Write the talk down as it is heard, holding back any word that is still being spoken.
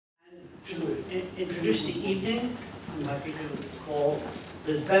introduce the evening. I'm happy to call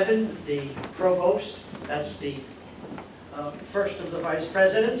Liz Bevan, the provost. That's the first of the vice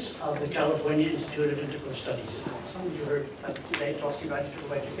presidents of the California Institute of Integral Studies. Some of you heard today talking about Institute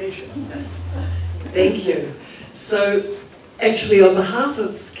of Education. Thank you. So, actually, on behalf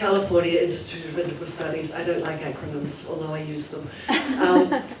of California Institute of Integral Studies, I don't like acronyms, although I use them.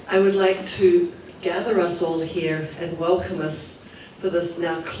 I would like to gather us all here and welcome us for this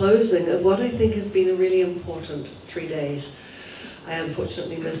now closing of what I think has been a really important 3 days. I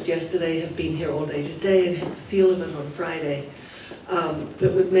unfortunately missed yesterday, have been here all day today and had the feel of it on Friday.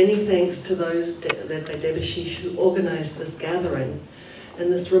 But with many thanks to those led by Debashish who organized this gathering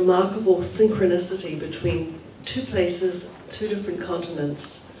and this remarkable synchronicity between two places, two different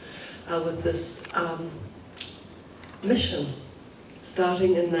continents, with this mission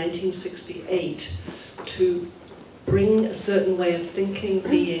starting in 1968 to bring a certain way of thinking,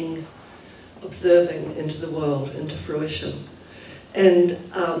 being, observing into the world, into fruition. And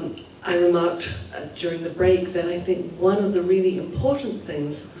I remarked during the break that I think one of the really important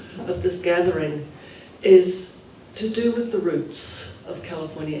things of this gathering is to do with the roots of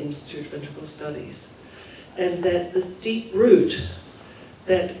California Institute of Integral Studies. And that this deep root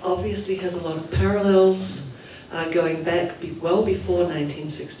that obviously has a lot of parallels going back well before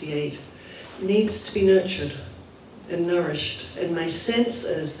 1968 needs to be nurtured and nourished. And my sense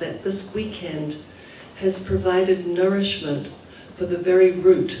is that this weekend has provided nourishment for the very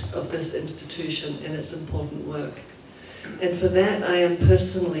root of this institution and its important work. And for that I am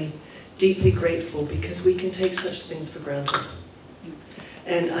personally deeply grateful because we can take such things for granted.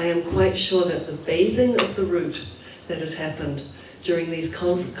 And I am quite sure that the bathing of the root that has happened during these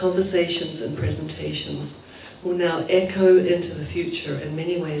conversations and presentations will now echo into the future in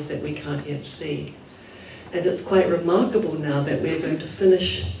many ways that we can't yet see. And it's quite remarkable now that we're going to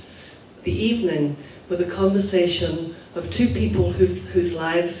finish the evening with a conversation of two people whose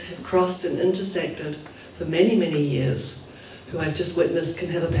lives have crossed and intersected for many, many years, who I've just witnessed can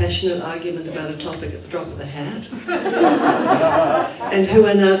have a passionate argument about a topic at the drop of a hat, and who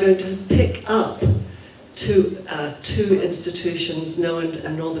are now going to pick up two institutions known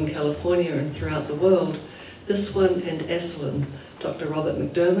in Northern California and throughout the world, this one and Esalen, Dr. Robert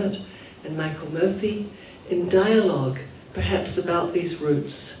McDermott and Michael Murphy, in dialogue perhaps about these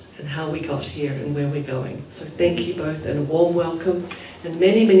roots and how we got here and where we're going. So thank you both and a warm welcome, and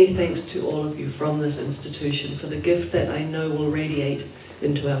many, many thanks to all of you from this institution for the gift that I know will radiate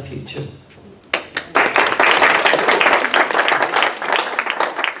into our future.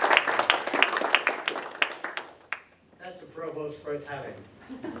 That's a provost worth having.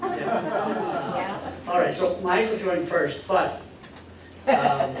 Yeah. All right, so Michael's going first, but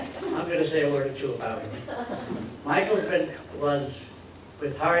I'm going to say a word or two about him. Michael's was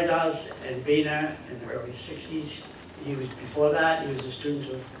with Haridas and Bina in the early 60s. He was, before that, he was a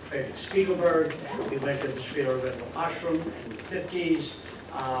student of Frederic Spiegelberg. He went to the Sri Aurobindo ashram in the 50s.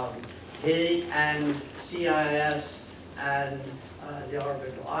 He and CiiS and the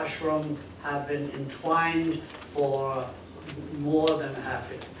Aurobindo ashram have been entwined for more than half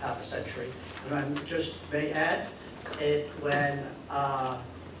a century. And I just may add, when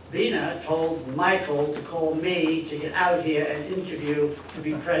Bina told Michael to call me to get out here and interview to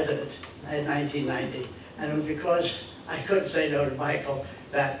be president in 1990. And it was because I couldn't say no to Michael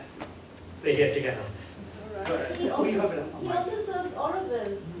that we're here together. Right. He also served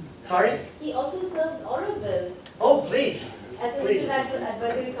Auroville. Sorry? He also served Auroville. Oh, please. At the Please. International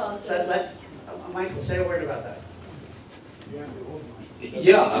Advisory Council. So let Michael say a word about that.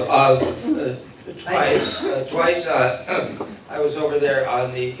 Yeah, twice I was over there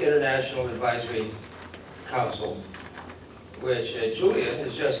on the International Advisory Council, which Julia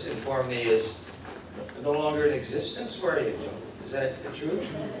has just informed me is no longer in existence. Where are you, Julia? Is that true?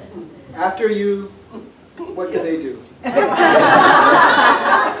 After you, what do they do?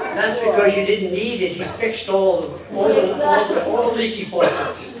 That's because you didn't need it. He fixed all the leaky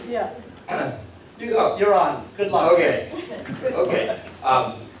faucets. Yeah. So, you're on. Good luck. Okay. Okay.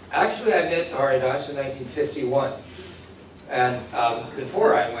 Actually, I met Haridas in 1951, and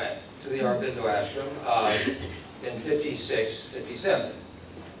before I went to the Aurobindo ashram in 56, 57.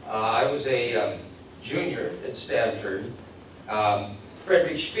 I was a junior at Stanford.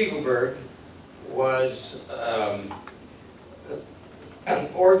 Frederic Spiegelberg was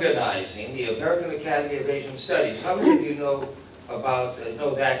organizing the American Academy of Asian Studies. How many of you know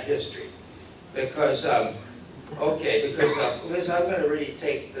that history? Because Liz, I'm going to really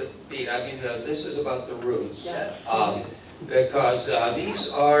take the beat. I mean, this is about the roots. Yes. Because these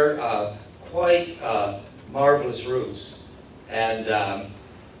are quite marvelous roots. And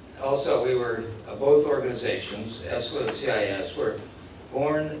also we were, both organizations, Esalen and CiiS, were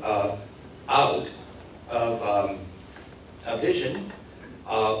born out of a vision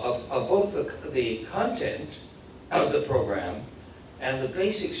of both the content of the program and the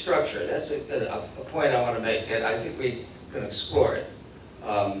basic structure. That's a point I want to make, and I think we can explore it.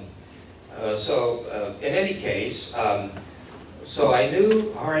 In any case, so I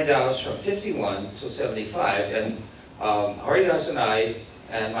knew Haridas from 51 to 75, and Haridas and I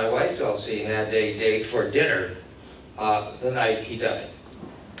and my wife Dulcie had a date for dinner the night he died.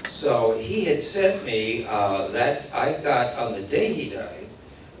 So he had sent me that I got on the day he died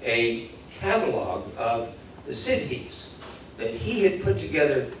a catalog of the CiiS that he had put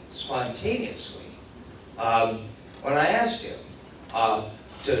together spontaneously when I asked him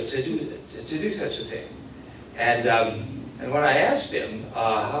to do such a thing. And when I asked him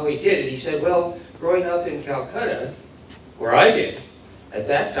how he did it, he said, well, growing up in Calcutta, where I did, at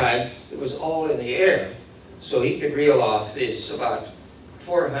that time, it was all in the air. So he could reel off this about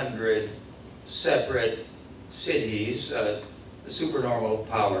 400 separate CiiS, the supernormal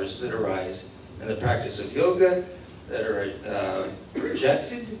powers that arise in the practice of yoga, that are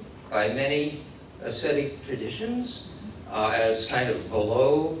rejected by many ascetic traditions as kind of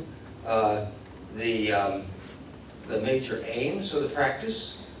below the major aims of the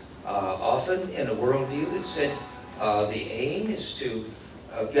practice, often in a worldview that said the aim is to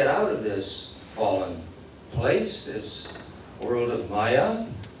get out of this fallen place, this world of Maya,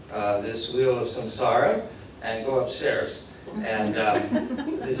 this wheel of samsara, and go upstairs. And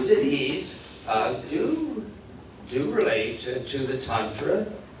the CiiS do relate to the Tantra,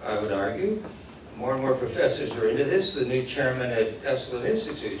 I would argue. More and more professors are into this. The new chairman at Esalen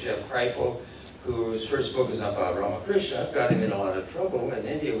Institute, Jeff Kripal, whose first book is about Ramakrishna, got him in a lot of trouble in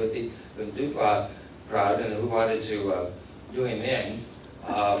India with the Dupa crowd, and who wanted to do him in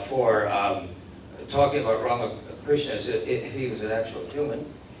for talking about Ramakrishna as if he was an actual human,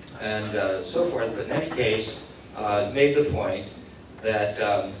 and so forth. But in any case, made the point that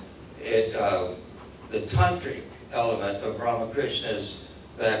the tantric element of Ramakrishna's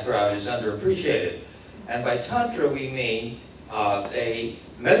background is underappreciated. And by Tantra we mean a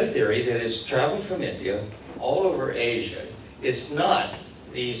meta-theory that has traveled from India all over Asia. It's not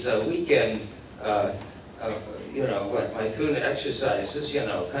these weekend, Maithuna exercises,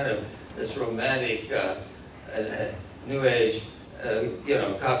 kind of this romantic, New Age,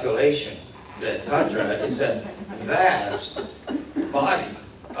 copulation. That Tantra is a vast body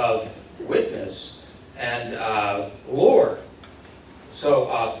of witness and lore. So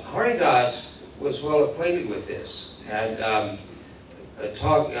Haridas was well acquainted with this, and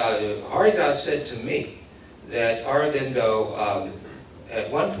Haridas said to me that Aurobindo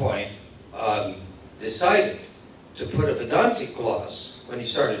at one point decided to put a Vedantic gloss when he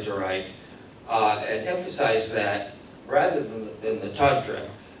started to write and emphasize that rather than the Tantra.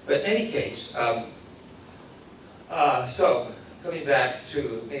 But in any case, so coming back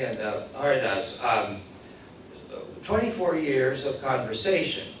to me and Haridas, 24 years of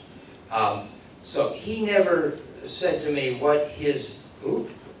conversation. So he never said to me what his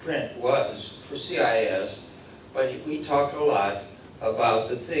blueprint was for CiiS, but we talked a lot about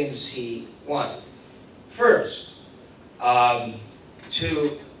the things he wanted. First,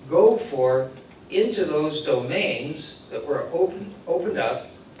 to go into those domains that were opened up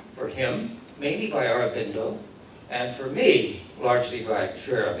for him, mainly by Aurobindo, and for me, largely by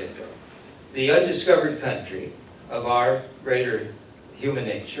Sri Aurobindo. The undiscovered country of our greater human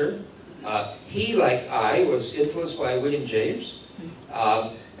nature. He, like I, was influenced by William James,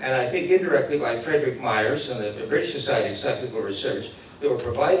 and I think indirectly by Frederic Myers and the British Society of Psychical Research. They were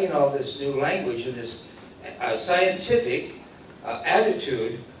providing all this new language and this scientific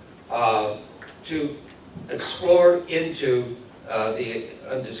attitude to explore into the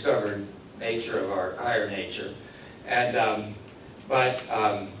undiscovered nature of our higher nature. And,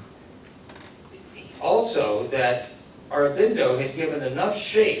 also that Aurobindo had given enough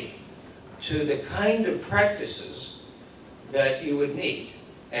shape to the kind of practices that you would need.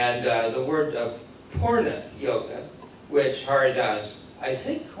 And the word Purna Yoga, which Haridas, I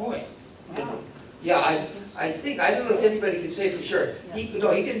think, coined. Yeah, I think, I don't know if anybody can say for sure. He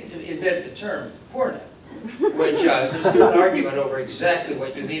didn't invent the term Purna, which there's been an argument over exactly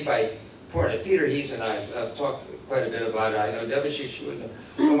what you mean by Purna. Peter Hees and I have talked quite a bit about it. I know Devashish would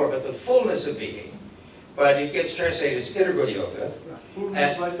know more, but the fullness of being. But it gets translated as integral yoga.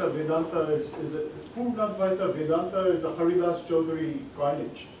 Purnadvaita Vedanta is Purnadvaita Vedanta is a Haridas Chowdhury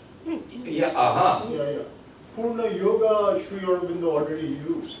coinage. Yeah, Yeah. Purna Yoga Sri Aurobindo already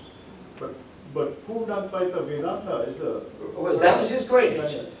used, but Purnadvaita Vedanta is a. That was his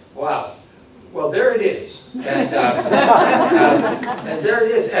coinage. Wow. Well, there it is. And there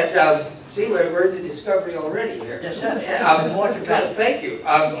it is. And see, we're in the discovery already here. Yes, yes. Thank you.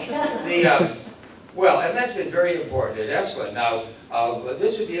 Well, and that's been very important at Esalen. Now,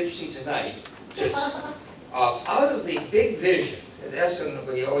 this would be interesting tonight. Out of the big vision, at Esalen,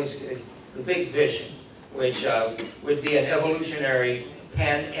 we always the big vision, which would be an evolutionary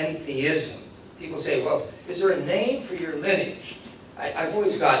panentheism. People say, well, is there a name for your lineage? I've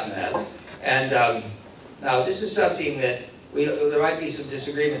always gotten that. And now this is something that there might be some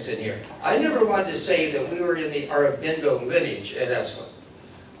disagreements in here. I never wanted to say that we were in the Aurobindo lineage at Esalen.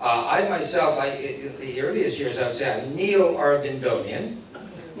 I myself, in the earliest years, I would say I'm neo-Aurobindonian,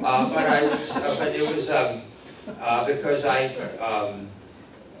 but it was because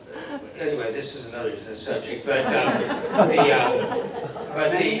anyway, this is another subject, but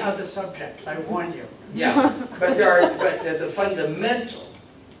Many other subjects, I warn you. yeah, but the fundamental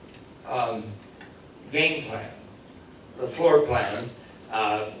game plan, the floor plan,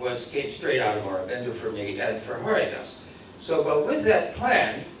 came straight out of Aurobindo for me and for Haridas. So, but with that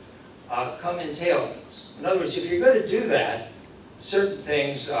plan come entailments. In other words, if you're going to do that, certain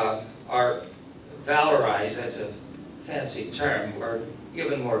things are valorized, that's a fancy term, or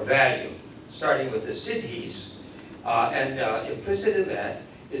given more value, starting with the CiiS. And implicit in that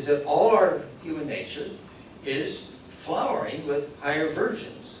is that all our human nature is flowering with higher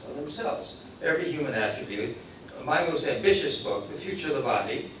versions of themselves. Every human attribute. My most ambitious book, The Future of the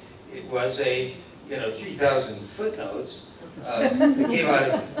Body, it was a 3,000 footnotes. It came out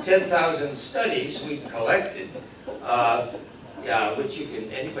of 10,000 studies we collected, which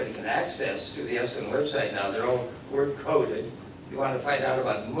anybody can access through the Esalen website now. They're all word coded. If you want to find out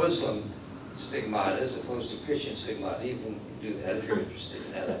about Muslim stigmata as opposed to Christian stigmata, you can do that if you're interested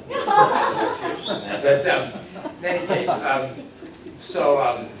in that. But in any case,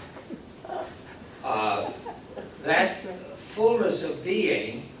 that fullness of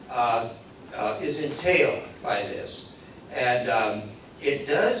being is entailed by this. And it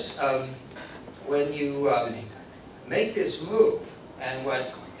does, when you make this move, and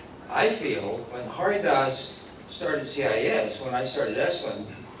what I feel, when Haridas started CiiS, when I started Esalen,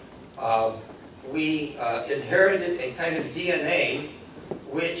 we inherited a kind of DNA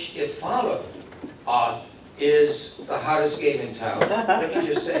which, if followed, is the hottest game in town. Let me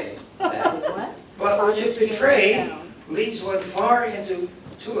just say that. What? But which, if betrayed, leads one far into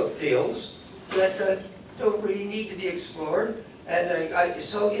tulip fields that don't really need to be explored. And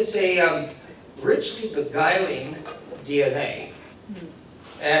so it's a richly beguiling DNA.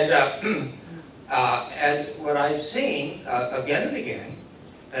 And what I've seen again and again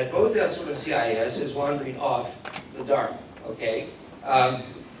at both Esalen and CiiS is wandering off the Dharma, okay?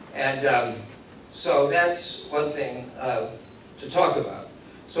 So that's one thing to talk about.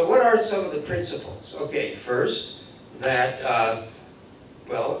 So what are some of the principles? Okay, first, that,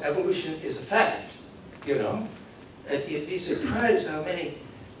 well, evolution is a fact, you know? You'd be surprised how many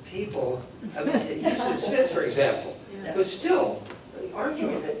people, I mean, Houston Smith, for example, was still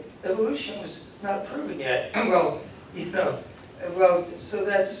arguing that evolution was not proven yet. Well, so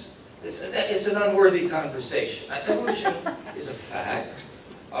it's an unworthy conversation. Evolution is a fact,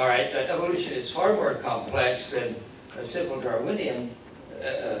 all right? Evolution is far more complex than a simple Darwinian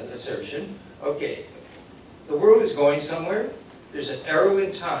assertion. Okay, the world is going somewhere. There's an arrow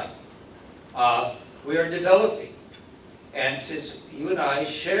in time. We are developing. And since you and I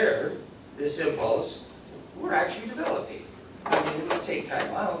share this impulse, we're actually developing. I mean, we'll take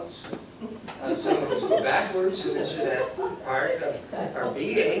time outs. Some of us go backwards in this or that part of our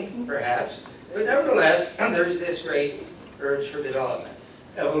being, perhaps. But nevertheless, there's this great urge for development,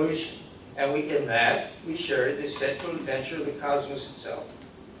 evolution. And in that, we share the central adventure of the cosmos itself.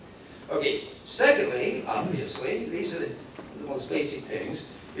 Okay, secondly, obviously, these are the most basic things,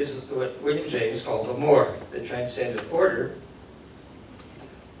 is what William James called the more, the transcendent order,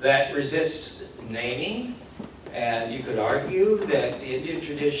 that resists naming. And you could argue that the Indian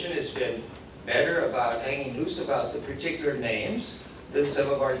tradition has been better about hanging loose about the particular names than some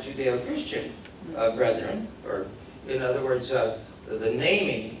of our Judeo-Christian brethren, or in other words, the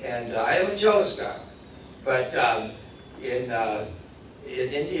naming. And I am a jealous guy, but in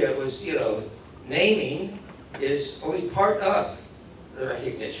India it was, naming is only part of the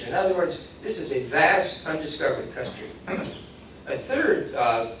recognition. In other words, this is a vast, undiscovered country. A third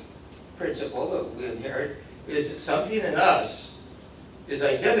principle that we inherit is that something in us is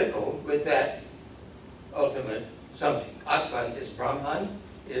identical with that ultimate something. Atman is Brahman,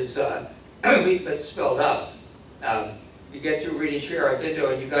 is but spelled out. You get through reading Sri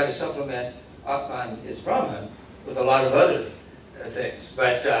Aurobindo and you got to supplement Atman is Brahman with a lot of other things.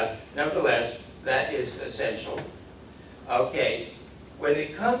 But nevertheless, that is essential. Okay, when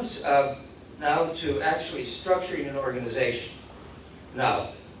it comes now to actually structuring an organization. Now,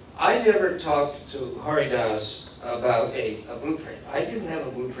 I never talked to Haridas about a blueprint. I didn't have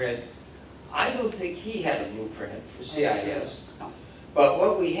a blueprint. I don't think he had a blueprint for CIS. But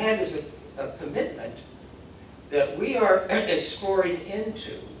what we had is a commitment that we are exploring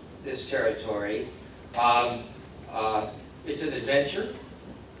into this territory. It's an adventure.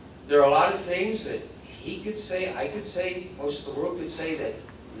 There are a lot of things that he could say, I could say, most of the world could say that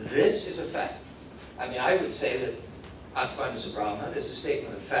this is a fact. I mean, I would say that Atman is a Brahman is a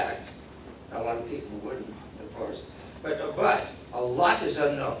statement of fact. A lot of people wouldn't, of course. But a lot is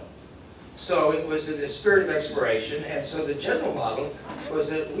unknown. So it was in the spirit of exploration, and so the general model was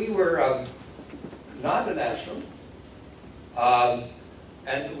that we were not an ashram,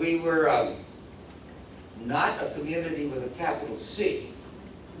 and we were not a community with a capital C.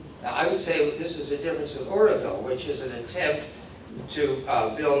 Now, I would say this is a difference with Oroville, which is an attempt to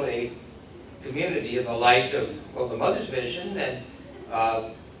build a community in the light of, well, the Mother's vision, and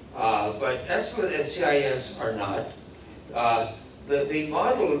but Esalen and CIS are not. The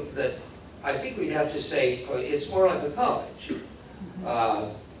model that I think we'd have to say it's more like a college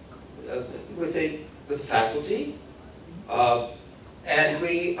with faculty, and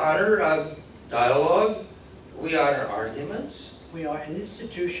we honor dialogue, we honor arguments. We are an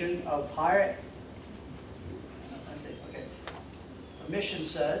institution of higher, okay. The mission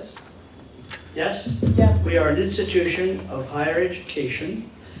says, yes? Yeah. We are an institution of higher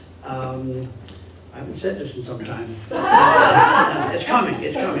education. I haven't said this in some time. It's coming,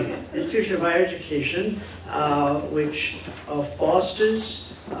 it's coming. Institution of higher education, which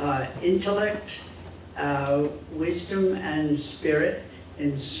fosters intellect, wisdom, and spirit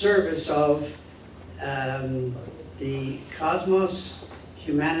in service of the cosmos,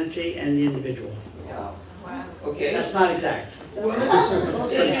 humanity, and the individual. Yeah. Wow. Okay. That's not exact, Well,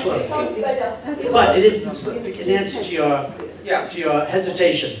 but it's close. Sounds better. But it is, in answer to your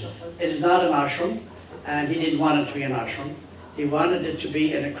hesitation, it is not an ashram, and he didn't want it to be an ashram. He wanted it to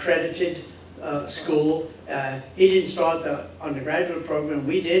be an accredited school. He didn't start the undergraduate program,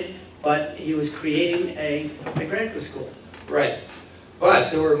 we did, but he was creating a graduate school. Right.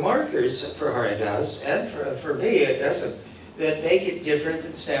 But there were markers for Haridas and for me that make it different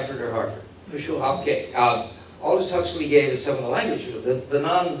than Stanford or Harvard. For sure. Okay. Aldous Huxley gave us some of the language, the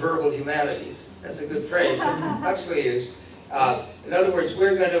non-verbal humanities. That's a good phrase that Huxley used. In other words,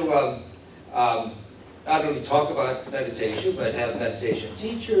 we're going to not only talk about meditation, but have meditation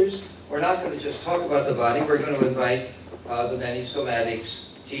teachers. We're not going to just talk about the body. We're going to invite the many somatics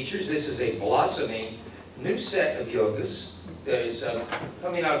teachers. This is a blossoming new set of yogas that is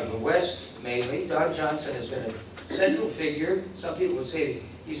coming out of the West mainly. Don Johnson has been a central figure. Some people would say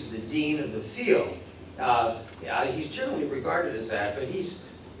he's the dean of the field. He's generally regarded as that, but he's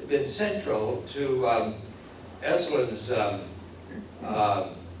been central to Esalen's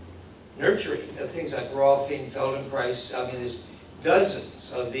nurturing of things like Rolfing, Feldenkrais. I mean, there's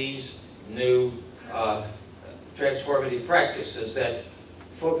dozens of these new transformative practices that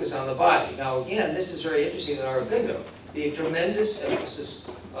focus on the body. Now, again, this is very interesting in Aurobindo. The tremendous emphasis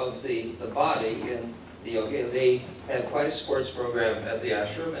of the body in the yoga. They have quite a sports program at the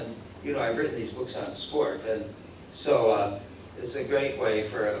ashram, and you know, I've written these books on sport, and so it's a great way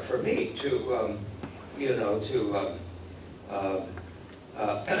for me to you know, to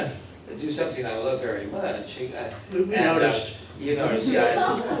do something I love very much. We noticed. You notice,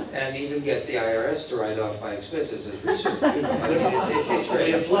 yeah, and even get the IRS to write off my expenses as research. I mean, it's We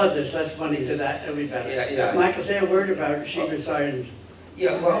great. applaud this, let's money to that, it'll be better. Yeah. Michael, say a word about Shivas Irons.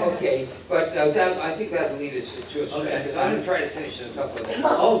 Yeah, well, okay, but I think that'll lead us to a strand, Okay. because I'm going to try to finish in a couple of minutes.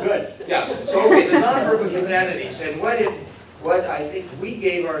 Oh, good. Yeah, so okay, the nonverbal humanities, and what I think we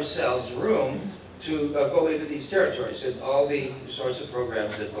gave ourselves room to go into these territories, and all the sorts of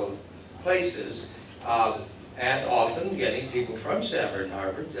programs at both places, and often getting people from Stanford and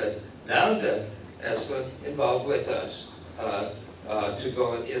Harvard down to Esalen involved with us to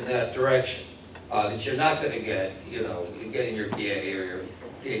go in that direction. That you're not going to get, you know, getting your BA or your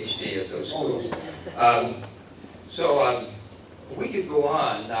PhD at those schools. So we could go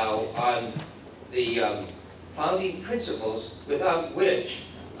on now on the founding principles without which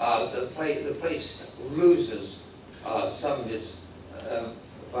the place loses some of its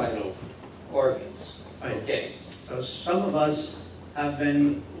vital organs. Right. Okay. So some of us have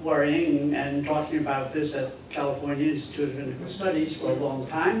been worrying and talking about this at California Institute of Clinical Studies for a long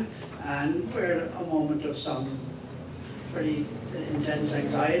time, and we're at a moment of some pretty intense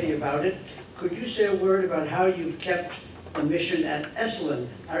anxiety about it. Could you say a word about how you've kept the mission at Esalen.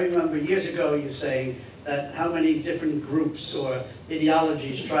 I remember years ago you saying that how many different groups or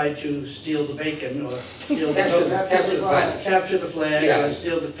ideologies tried to steal the bacon or steal the Capture tofu, the flag. capture the flag Yeah. or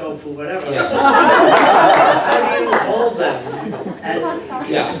steal the tofu, whatever. Yeah. How do you hold them? And,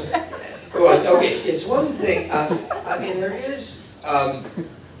 Yeah. Well, okay, it's one thing, I mean, there is,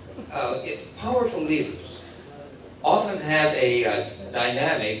 powerful leaders often have a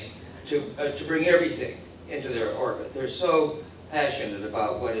dynamic to bring everything into their orbit. They're so passionate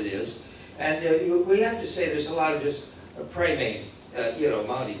about what it is. And we have to say there's a lot of just primate,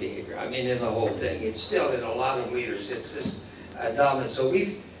 Mountie behavior. I mean, in the whole thing. It's still in a lot of leaders. It's this dominant. So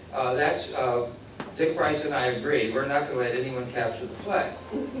Dick Bryce and I agreed, we're not going to let anyone capture the flag.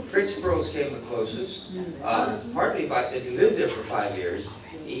 Fritz Perls came the closest, partly by that he lived there for 5 years.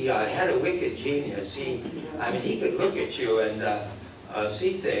 He had a wicked genius. He could look at you and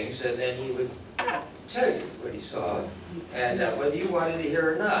see things, and then he would tell you what he saw, and whether you wanted to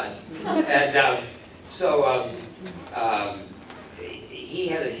hear or not. And he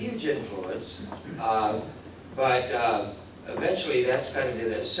had a huge influence, but eventually that's kind of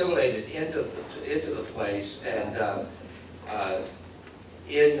been assimilated into the place, and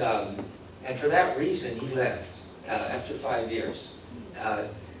for that reason he left after 5 years.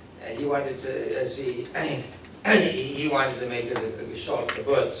 And he wanted to, as he wanted to make it a Geschalt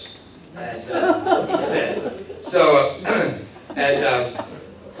Kibbutz, and he said. So,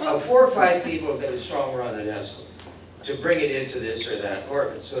 4 or 5 people have got a strong run at Esalen to bring it into this or that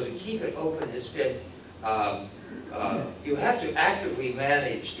orbit. So to keep it open has been, you have to actively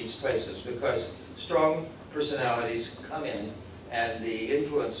manage these places because strong personalities come in and the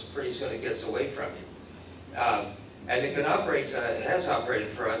influence pretty soon it gets away from you. And it can operate, it has operated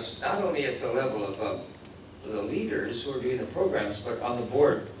for us, not only at the level of the leaders who are doing the programs, but on the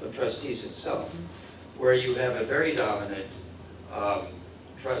board of trustees itself, where you have a very dominant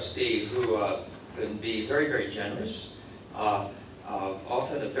trustee who can be very, very generous,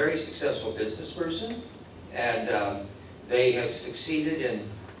 often a very successful business person, and they have succeeded in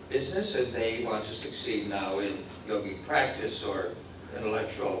business and they want to succeed now in yogic practice or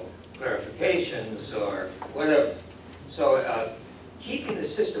intellectual clarifications or whatever. So keeping the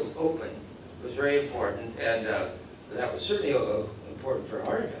system open was very important, and that was certainly important for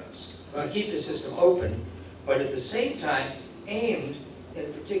Haridas. To keep the system open, but at the same time aimed in a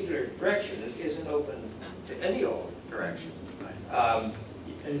particular direction. It isn't open to any old direction.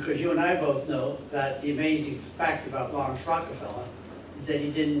 and because you and I both know that the amazing fact about Lawrence Rockefeller is that he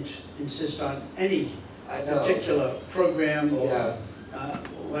didn't insist on any particular program or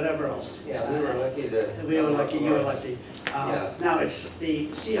whatever else. Yeah, we were lucky to. We were lucky, you were lucky. Now, it's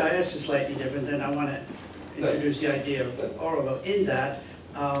the CIS is slightly different, and I want to introduce the idea of Oroville in that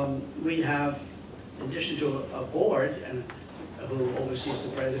we have, in addition to a board and who oversees the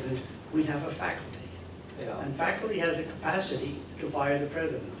president, we have a faculty. And faculty has a capacity to fire the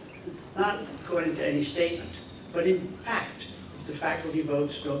president, not according to any statement, but in fact, if the faculty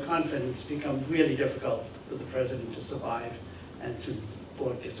votes no confidence, it becomes really difficult for the president to survive, and the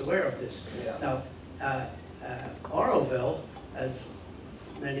board gets aware of this. Now, Oroville, as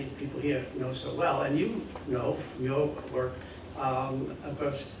many people here know so well, and you know from your work, of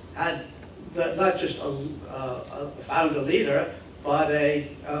course, had not just a founder leader, but a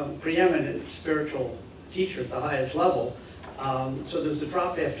preeminent spiritual teacher at the highest level. So there's a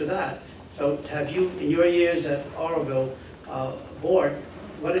drop after that. So have you, in your years at Oroville board,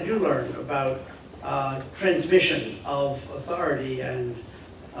 what did you learn about transmission of authority and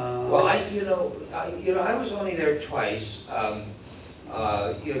well, I was only there twice,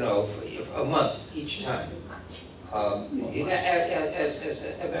 for a month each time, as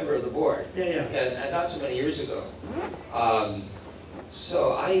a member of the board, and not so many years ago.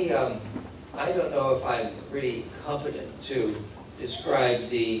 So I don't know if I'm really competent to describe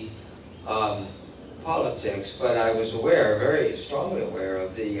the politics, but I was aware, very strongly aware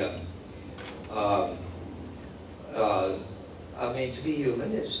of the. I mean, to be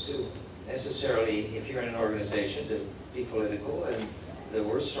human is to necessarily, if you're in an organization, to be political, and there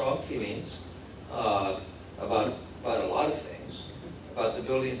were strong feelings about a lot of things, about the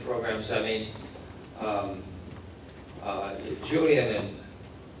building programs. I mean, Julian and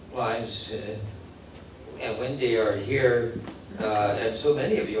Lines and Wendy are here, and so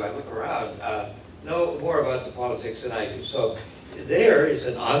many of you, I look around, know more about the politics than I do. So there is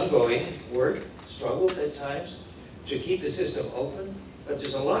an ongoing work, struggles at times, to keep the system open, but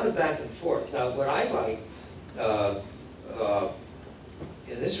there's a lot of back and forth. Now, what I like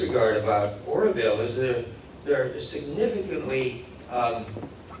in this regard about Oroville is there are significantly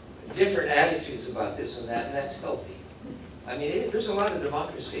different attitudes about this and that's healthy. I mean, there's a lot of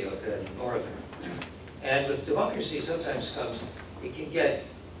democracy in Oregon. And with democracy sometimes comes, it can get,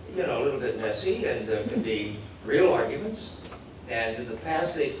 you know, a little bit messy, and there can be real arguments. And in the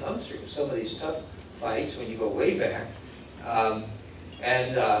past, they've come through some of these tough fights when you go way back.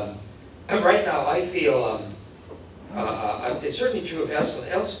 And right now, I feel, it's certainly true of Esalen.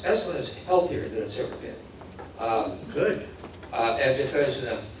 Esalen is healthier than it's ever been. Good. And because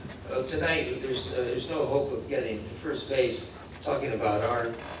tonight, there's no hope of getting to first base talking about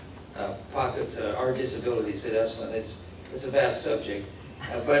our pockets, our disabilities at Esalen. It's a vast subject.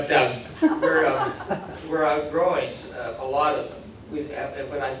 But we're outgrowing a lot of them.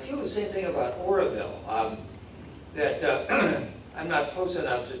 But I feel the same thing about Oroville, that I'm not close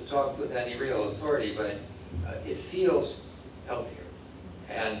enough to talk with any real authority, but it feels healthier.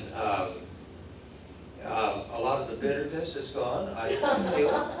 And a lot of the bitterness is gone, I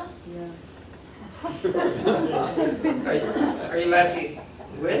feel. Yeah. Are you laughing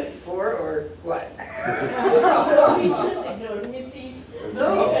with, for, or what? Just ignore me, please. No.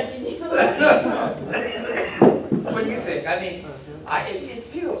 Please continue. What do you think? I mean, it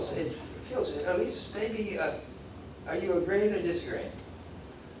feels, at least maybe, are you agreeing or disagreeing?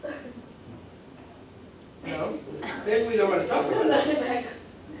 No? Maybe we don't want to talk about it.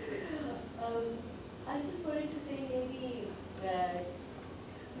 I just wanted to say maybe that,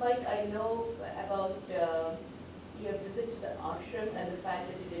 Mike, I know about your visit to the ashram and the fact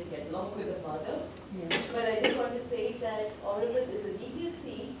that you didn't get along with the mother. Yeah. But I just want to say that Oroville is a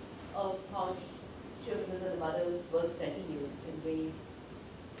legacy of how Shivas and the mother's works continues in ways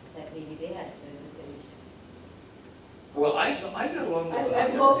that maybe they had to distinguish. Well, I got along with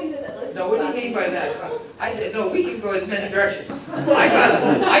I'm hoping that the No, what do you mean by that? No, we can go in many directions. I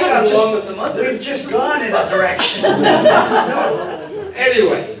got along with the mother. We've just gone in a direction. No.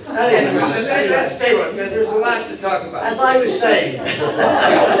 Anyway, let's stay with it. There's a lot to talk about. As I was saying.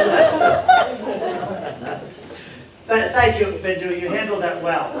 Thank you, Bindu. You handled that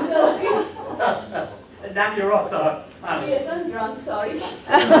well. And now you're off the hook. Yes, I'm drunk, sorry. It's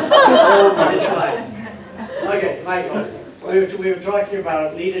fine. Okay, Michael. We were talking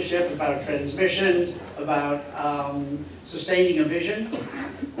about leadership, about transmission, about sustaining a vision.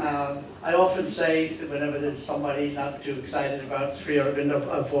 I often say, whenever there's somebody not too excited about Sri Aurobindo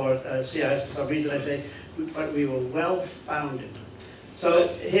for CIS for some reason, I say, but we were well-founded. So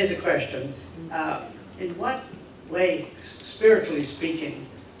here's a question. In what way, spiritually speaking,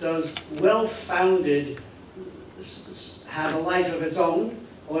 does well-founded have a life of its own?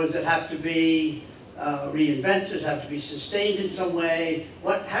 Or does it have to be reinvented, does it have to be sustained in some way?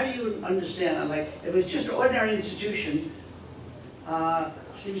 How do you understand that? Like, if it was just an ordinary institution,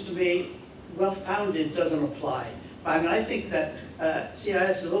 seems to me well-founded doesn't apply. But I mean, I think that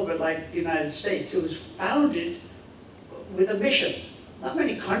CIS is a little bit like the United States. It was founded with a mission. Not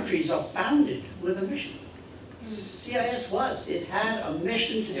many countries are founded with a mission. CIS was. It had a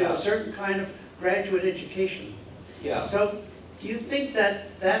mission to do a certain kind of graduate education. Yeah. So, do you think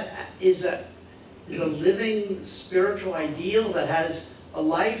that that is a living spiritual ideal that has a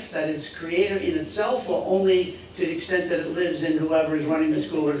life that is creative in itself, or only to the extent that it lives in whoever is running the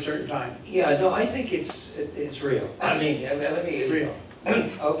school at a certain time? Yeah, no, I think it's real. I mean, let me... It's real.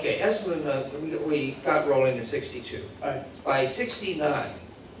 Okay, Esalen, we got rolling in '62. Right. By '69,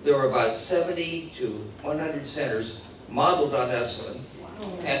 there were about 70 to 100 centers modeled on Esalen,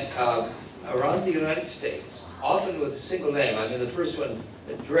 and around the United States, often with a single name. I mean, the first one,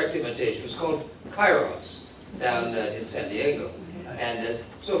 the direct imitation, was called Kairos, down in San Diego, and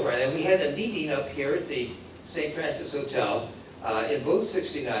so forth. And we had a meeting up here at the St. Francis Hotel in both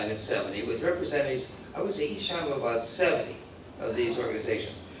 '69 and '70 with representatives, I would say each time about 70 of these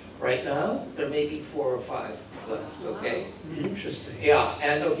organizations. Right now, there may be 4 or 5 left, okay? Interesting. Yeah,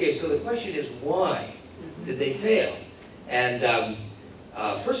 and okay, so the question is, why did they fail? And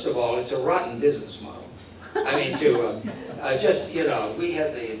first of all, it's a rotten business model. I mean, just, you know, we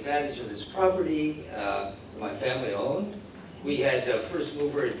had the advantage of this property, my family owned. We had first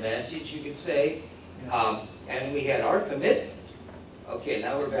mover advantage, you could say. And we had our commitment. Okay,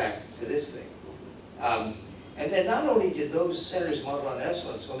 now we're back to this thing. And then not only did those centers model on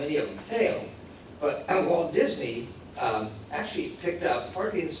Esalen, so many of them failed, but Walt Disney actually picked up,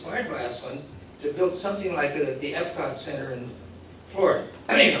 partly inspired by Esalen, to build something like it at the Epcot Center in Florida.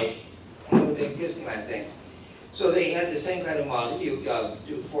 I mean, one of the big Disneyland things. So they had the same kind of model. You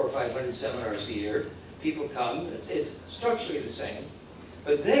do 400 or 500 seminars a year. People come. It's structurally the same.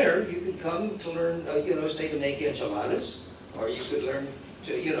 But there, you could come to learn, you know, say to make enchiladas, or you could learn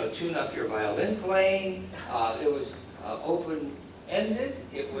to, you know, tune up your violin playing. It was open-ended.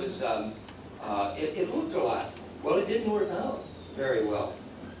 It was, it looked a lot Well, it didn't work out very well.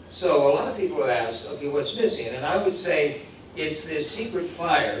 So a lot of people have asked, okay, what's missing? And I would say it's this secret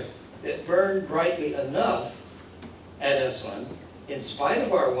fire that burned brightly enough at Esalen, in spite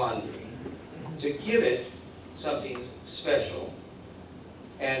of our wandering, to give it something special.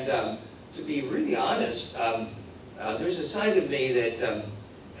 And to be really honest, there's a side of me that at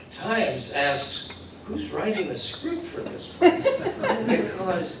times asks, who's writing the script for this place?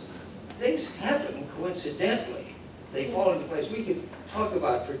 Because things happen coincidentally. They fall into place. We could talk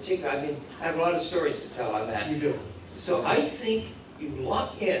about particular, I mean, I have a lot of stories to tell on that. You do. So I think you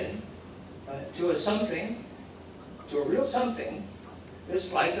lock in to a something, to a real something,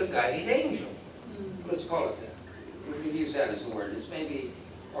 that's like a guiding angel. Let's call it that. We can use that as a word. It's maybe,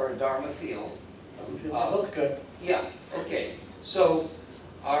 or a dharma field. Both good. Yeah, okay. So,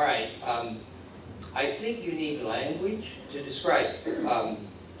 all right. I think you need language to describe it.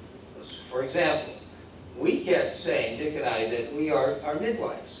 For example, we kept saying, Dick and I, that we are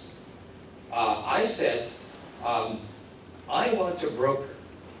midwives. I said, I want to broker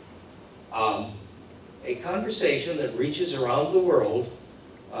a conversation that reaches around the world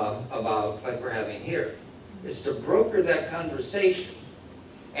about, like we're having here. It's to broker that conversation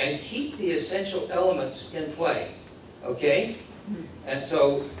and keep the essential elements in play, okay? And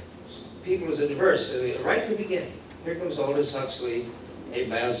so, people as a diverse, right from the beginning, here comes Aldous Huxley, Abe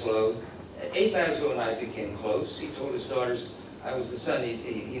Maslow. Abe Maslow and I became close. He told his daughters I was the son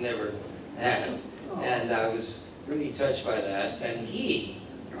he never had. And I was really touched by that. And he,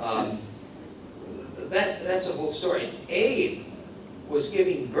 that's a whole story. Abe was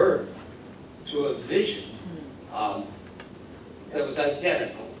giving birth to a vision that was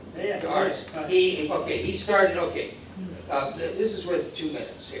identical to ours. He started, this is worth 2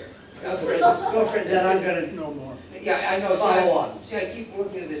 minutes here. Go for it, then I'm gonna No more. Yeah, I know. follow on. See, I keep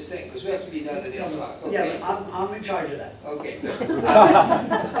looking at this thing, because we have to be done at 8 o'clock. Yeah, Okay. but I'm in charge of that. Okay, good.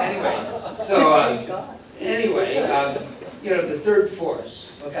 Anyway, so, the third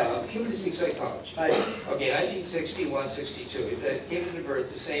force, Okay. humanistic psychology. Right. Okay, 1961, 62, that came into birth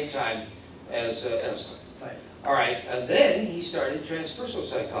at the same time as Esalen. Right. All right, and then he started transpersonal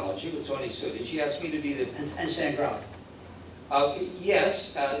psychology with Tony Sudich. He asked me to be the... And Stan Grau.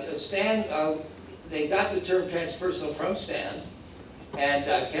 Yes, Stan, they got the term transpersonal from Stan, and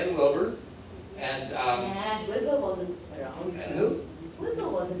Ken Wilber, and... And Wilbur wasn't around. and who? Wilbur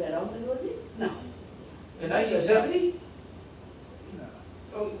wasn't around, when was he? No. In 1970?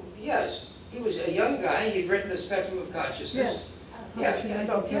 Oh, yes. He was a young guy. He'd written The Spectrum of Consciousness. Yeah, Ken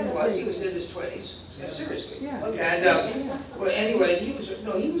was. He was in his 20s. Seriously. Yeah. Okay. And, well, anyway, he was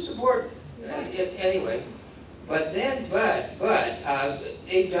important. Anyway. But then,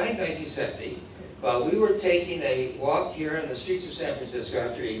 Abe died in 1970. We were taking a walk here in the streets of San Francisco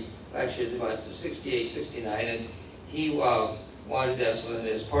after he lectured about 68, 69, and he wanted Esalen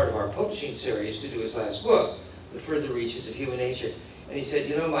as part of our publishing series to do his last book, The Further Reaches of Human Nature. And he said,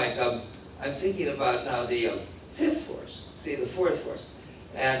 you know, Mike, I'm thinking about now the fifth force, see, the fourth force.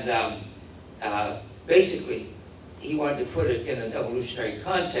 And basically, he wanted to put it in an evolutionary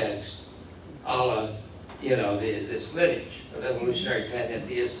context, a la, this lineage of evolutionary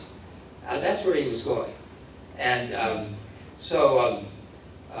panentheism. That's where he was going. And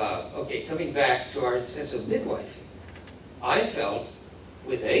okay, coming back to our sense of midwifing, I felt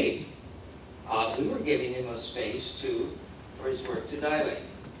with Abe, we were giving him a space for his work to dilate.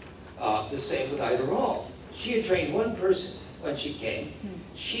 The same with Ida Rolf. She had trained one person when she came.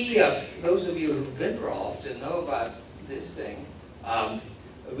 She, those of you who've been Rolfed and know about this thing,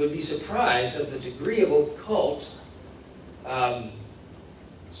 would be surprised at the degree of occult,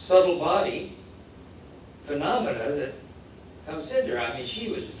 subtle body phenomena that comes into her. I mean, she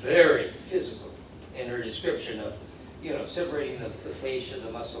was very physical in her description of, separating the fascia,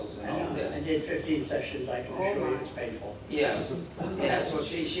 the muscles, and all this. I did 15 sessions, I can assure you it's painful. Yeah, yeah. So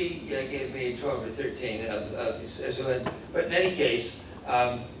she gave me 12 or 13. But in any case,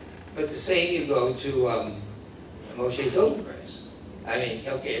 but the same you go to Moshe Feldenkrais. I mean,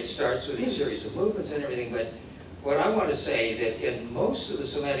 okay, it starts with these series of movements and everything, but what I want to say that in most of the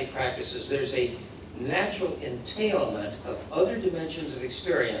somatic practices, there's a natural entailment of other dimensions of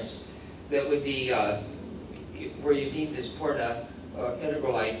experience that would be where you need to support a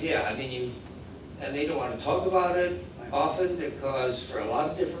integral idea. I mean, and they don't want to talk about it often because for a lot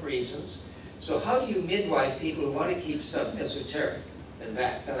of different reasons. So how do you midwife people who want to keep stuff esoteric and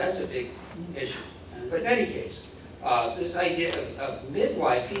back? Now that's a big issue. But in any case, this idea of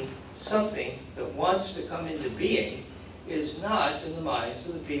midwifing something that wants to come into being is not in the minds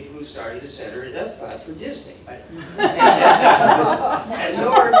of the people who started the center at Epcot for Disney. Right.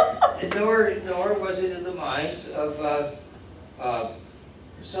 And nor was it in the minds of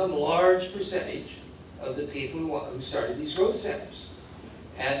some large percentage of the people who started these growth centers.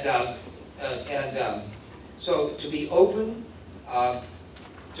 And so to be open,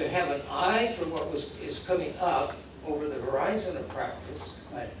 to have an eye for what is coming up over the horizon of practice.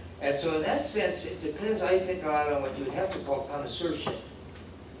 Right. And so in that sense, it depends, I think, a lot on what you would have to call connoisseurship.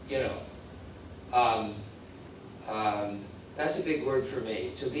 You know, that's a big word for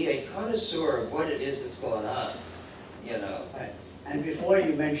me. To be a connoisseur of what it is that's going on. You know. Right. And before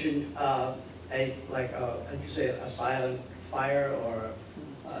you mentioned like you say, a silent fire or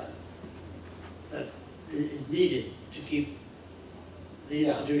that is needed to keep the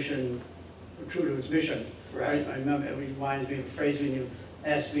institution true to its mission. Right. I remember it reminds me of a phrase when you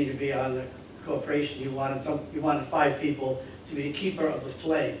asked me to be on the corporation. You wanted 5 people to be the keeper of the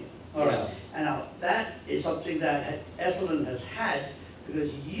flame. All right. And now that is something that Esalen has had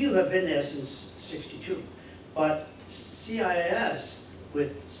because you have been there since '62, but CIS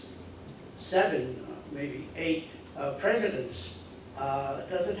with 7, maybe 8 presidents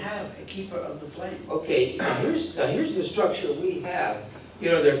doesn't have a keeper of the flame. Okay, now here's the structure we have. You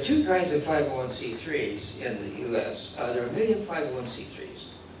know, there are 2 kinds of 501c3s in the U.S. There are a million 501c3s.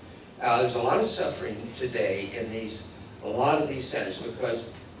 There's a lot of suffering today in a lot of these centers because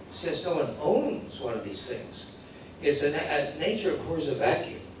since no one owns one of these things, it's nature abhors a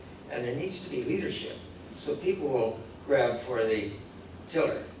vacuum, and there needs to be leadership. So people will grab for the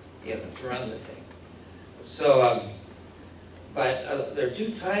tiller, you know, to run the thing. So, but there are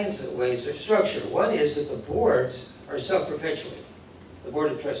 2 kinds of ways of structure. One is that the boards are self-perpetuating, the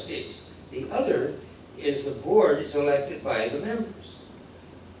board of trustees. The other is the board is elected by the members.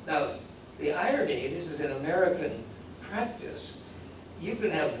 Now, the irony, this is an American practice, you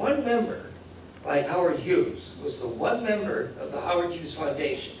can have one member, like Howard Hughes, was the one member of the Howard Hughes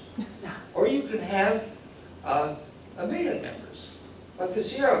Foundation, or you can have 1 million members, like the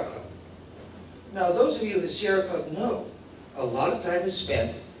Sierra Club. Now, those of you in the Sierra Club know a lot of time is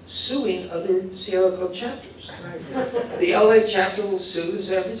spent suing other Sierra Club chapters. The LA chapter will sue the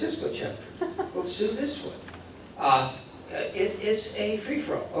San Francisco chapter. Will sue this one. It's a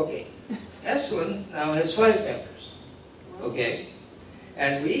free-for-all. Okay. Esalen now has 5 members. Okay.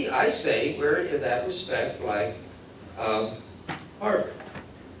 And I say we're in that respect like Harvard.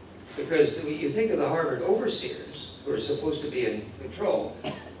 Because you think of the Harvard overseers, who are supposed to be in control,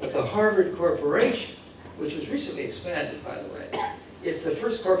 but the Harvard Corporation, which was recently expanded, by the way, it's the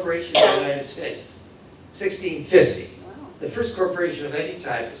first corporation in the United States, 1650. Wow. The first corporation of any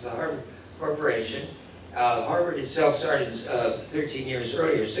type was the Harvard Corporation. Harvard itself started 13 years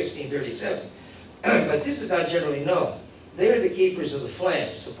earlier, 1637. But this is not generally known. They are the keepers of the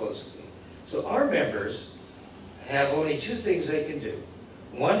flame, supposedly. So our members have only 2 things they can do.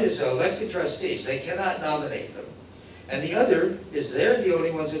 One is elected trustees. They cannot nominate them. And the other is they're the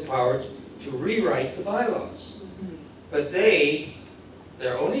only ones empowered to rewrite the bylaws. But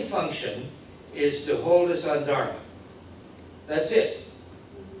their only function is to hold us on Dharma. That's it.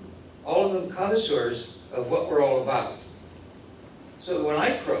 All of them connoisseurs of what we're all about. So when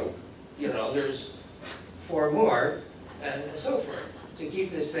I croak, you know, there's 4 more, and so forth, to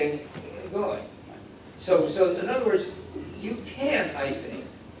keep this thing going. So in other words, you can, I think,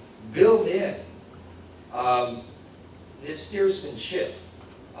 build in this steersmanship,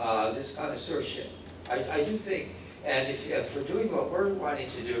 this connoisseurship. I do think, and if for doing what we're wanting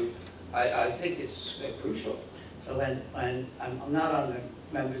to do, I think it's crucial. So when I'm not on the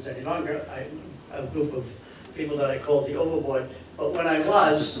members any longer, a group of people that I called the overboard, but when I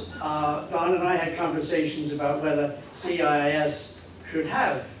was, Don and I had conversations about whether CIS should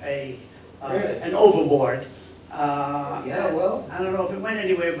have an overboard. Yeah, well, I don't know if it went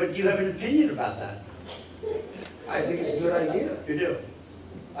anywhere, but do you have an opinion about that? I think it's a good idea. You do?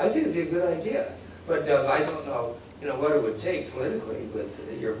 I think it'd be a good idea, but I don't know, what it would take politically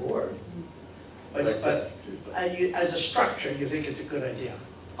with your board. But as a structure, you think it's a good idea?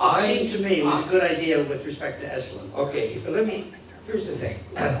 It seemed to me it was a good idea with respect to Esalen. Okay, but here's the thing.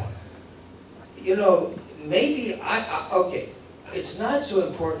 Maybe okay, it's not so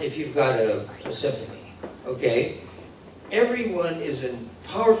important if you've got a symphony, okay? Everyone is in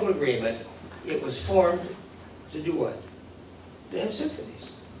powerful agreement. It was formed to do what? To have symphonies.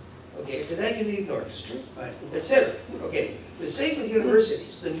 Okay, for that you need an orchestra, right, etc. Okay, the same with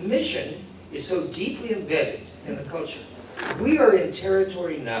universities. The mission is so deeply embedded in the culture. We are in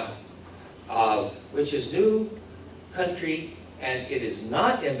territory now, which is new country, and it is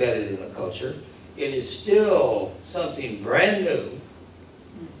not embedded in the culture. it is still something brand new.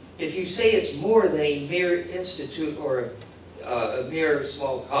 If you say it's more than a mere institute or a mere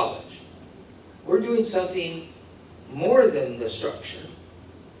small college, we're doing something more than the structure.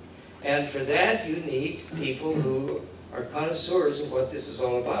 And for that, you need people who are connoisseurs of what this is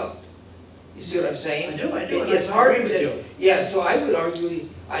all about. You see what I'm saying? I do. It's I hard agree with to, you. yeah, so I would argue, you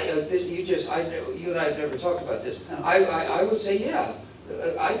and I have never talked about this. No. I would say, yeah,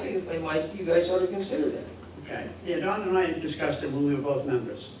 I think you guys ought to consider that. Okay. Yeah, Don and I discussed it when we were both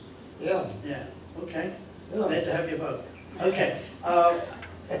members. Yeah. Yeah, okay. Yeah. Glad to have you vote. Okay.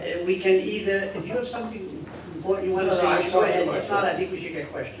 We can either, if you have something important you want to No, say, I've you should go talked ahead. too much. If not, I think we should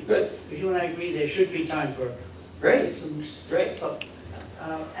get questions. Good. If you and I agree, there should be time for Great. some. Great. So,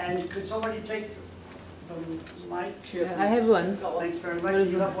 and could somebody take the mic? I have one. Thanks very much.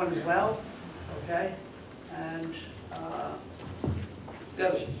 You have one as well? Okay. And,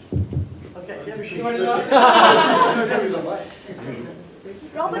 Debbie. okay, Debbie, You want to talk? Debbie's a mic.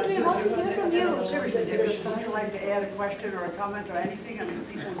 Robert, we want to hear from you. Seriously, Debbie, would you like to add a question or a comment or anything? I mean,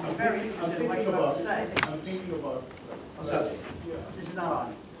 people would be very I'm interested in what thinking you have about, to say. I'm thinking about. Something. Yeah. This is not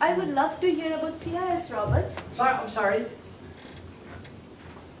on. I would love to hear about CIS, Robert. Sorry, I'm sorry.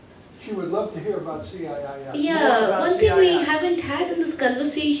 She would love to hear about CIIS. More Yeah, about one thing we CII. haven't had in this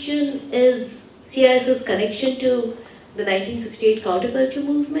conversation is CIS's connection to the 1968 counterculture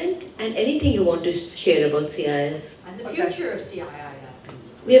movement, and anything you want to share about CIS. And the Okay. future of CIIS.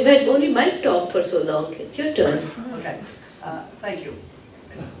 We have had only Mike talk for so long. It's your turn. Okay, thank you.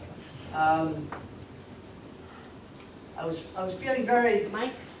 I was feeling very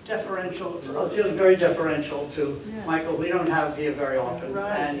deferential, I was feeling very deferential to Michael. We don't have here very often,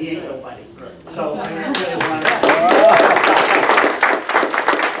 and he ain't nobody. So I really want to.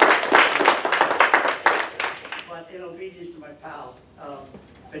 But in obedience to my pal,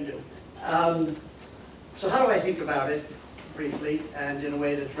 Bindu. So how do I think about it? Briefly, and in a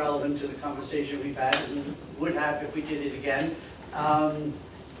way that's relevant to the conversation we've had, and would have if we did it again,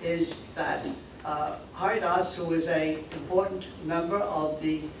 is that Haridas, who is an important member of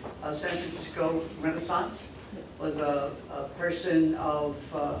the San Francisco Renaissance, was a person of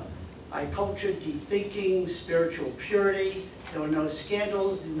high culture, deep thinking, spiritual purity. There were no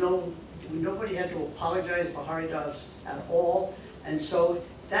scandals, nobody had to apologize for Haridas at all, and so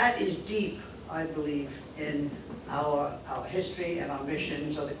that is deep, I believe, in our history and our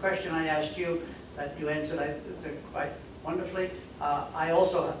mission. So the question I asked you, that you answered quite wonderfully. I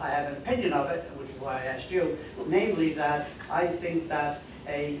have an opinion of it, which is why I asked you, namely that I think that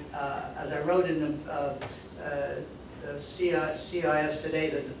as I wrote in the CIS today,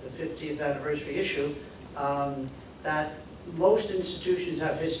 the 50th anniversary issue, that most institutions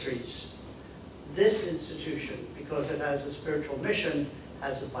have histories. This institution, because it has a spiritual mission,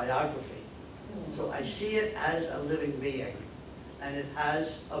 has a biography. So I see it as a living being, and it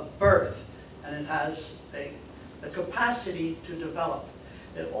has a birth, and it has a capacity to develop.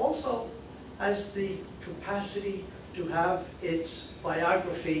 It also has the capacity to have its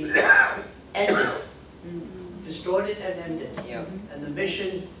biography ended, distorted and ended. Yeah. And the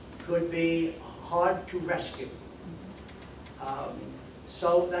mission could be hard to rescue.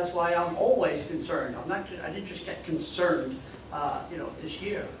 So that's why I'm always concerned. I didn't just get concerned this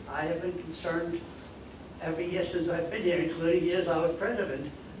year. I have been concerned every year since I've been here, including years I was president,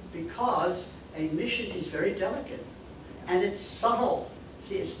 because a mission is very delicate and it's subtle.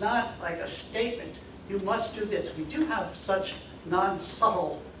 See, it's not like a statement, you must do this. We do have such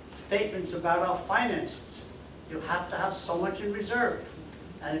non-subtle statements about our finances. You have to have so much in reserve,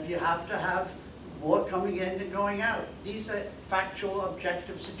 and if you have to have more coming in than going out. These are factual,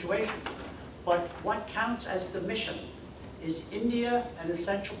 objective situations. But what counts as the mission? Is India an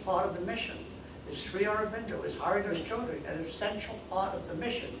essential part of the mission? Is Sri Aurobindo, is Haridas Chaudhuri an essential part of the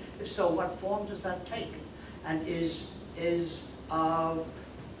mission? If so, what form does that take? And is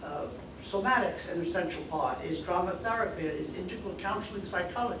somatics an essential part? Is drama therapy, is integral counseling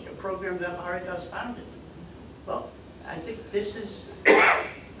psychology, a program that Haridas founded? Well, I think this is,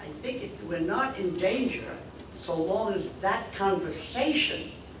 we're not in danger so long as that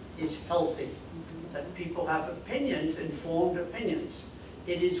conversation is healthy, that people have opinions, informed opinions.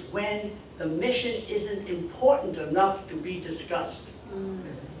 It is when the mission isn't important enough to be discussed,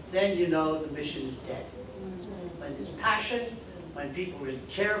 then you know the mission is dead. When there's passion, when people really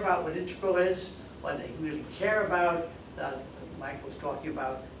care about what integral is, when they really care about, Mike was talking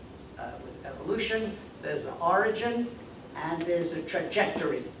about with evolution, there's an origin and there's a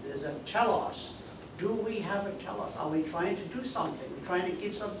trajectory, there's a telos. Do we have a telos? Are we trying to do something? We're trying to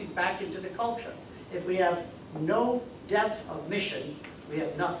give something back into the culture. If we have no depth of mission, we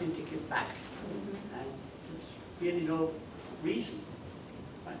have nothing to give back. And there's really no reason.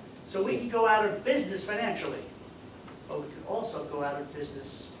 Right? So we can go out of business financially, but we can also go out of business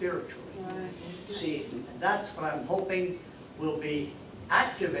spiritually. See, and that's what I'm hoping will be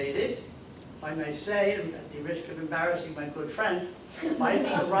activated, if I may say, and at the risk of embarrassing my good friend, by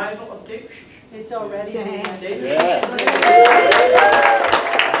the arrival of David Shish. It's already being David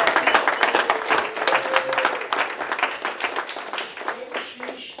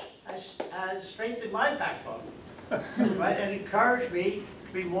Shish has strengthened my backbone, right, and encouraged me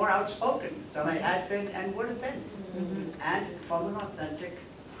to be more outspoken than I had been and would have been, and from an authentic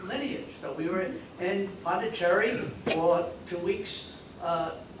lineage. So we were in Pondicherry for 2 weeks,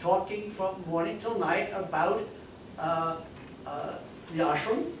 talking from morning till night about the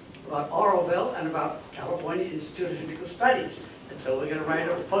ashram, about Auroville, and about California Institute of Indical Studies. And so we're going to write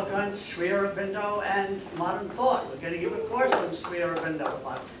a book on Sri Aurobindo and modern thought. We're going to give a course on Sri Aurobindo.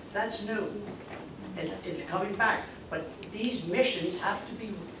 That's new. It's coming back. But these missions have to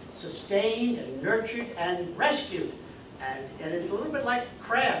be sustained and nurtured and rescued. And it's a little bit like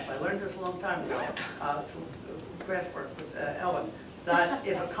craft. I learned this a long time ago through craft work with Ellen, that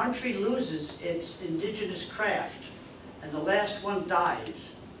if a country loses its indigenous craft and the last one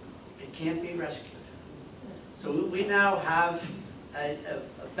dies, it can't be rescued. So we now have a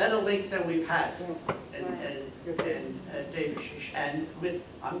better link than we've had in David Shish, and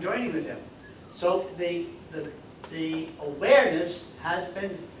I'm joining with him. So the awareness has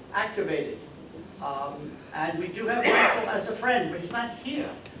been activated. And we do have Michael as a friend, but he's not here.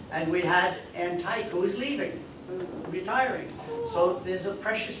 And we had Ann Tyke, who is leaving, retiring. So there's a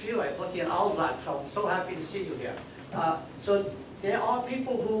precious few. I'm looking at Alzak, so I'm so happy to see you here. So there are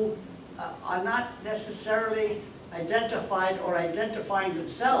people who are not necessarily identified or identifying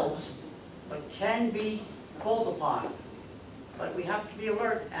themselves, but can be called upon. But we have to be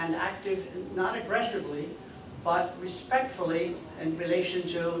alert and active, not aggressively, but respectfully in relation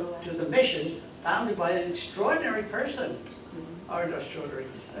to the mission founded by an extraordinary person, Haridas Chowdhury,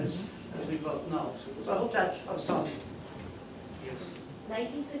 as we both know. So I hope that's of some use.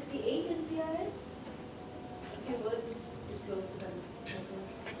 1968 in CIS? A few words to close them.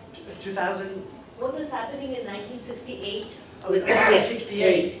 2000. What was happening in 1968? Oh,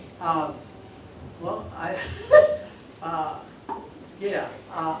 1968. Well, yeah.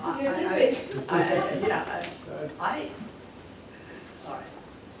 All right.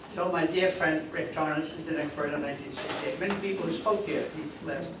 So my dear friend Rick Torrance is an expert on 1968. Many people who spoke here these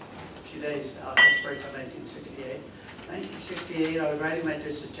last few days are experts on 1968. 1968, I was writing my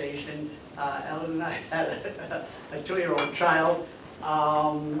dissertation. Ellen and I had a 2-year-old child.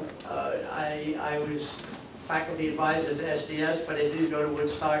 I was faculty advisor to SDS, but I didn't go to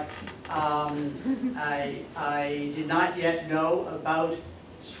Woodstock. I did not yet know about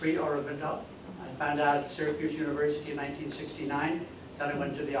Sri Aurobindo. I found out at Syracuse University in 1969. Then I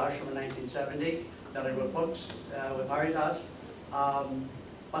went to the ashram in 1970. Then I wrote books with Haridas.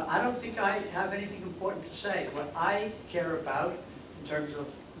 But I don't think I have anything important to say. What I care about in terms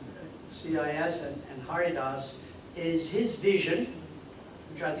of CIS and Haridas is his vision,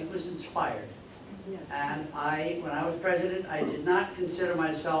 which I think was inspired. Yes. And when I was president, I did not consider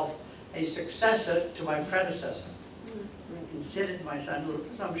myself a successor to my predecessor. I considered myself a little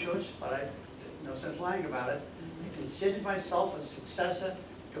presumptuous, but I have no sense lying about it. I considered myself a successor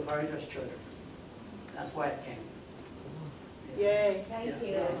to Haridas Chowdhury. That's why it came. Yay. Thank you.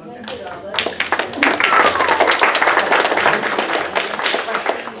 Okay. Thank you, Robert.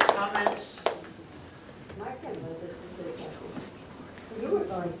 Questions, comments? Mark wanted to say something. You were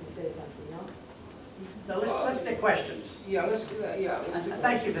going to say something, no? No, let's take questions. Yeah, let's do that, yeah. Let's do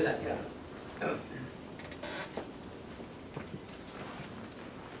Thank you for that, yeah.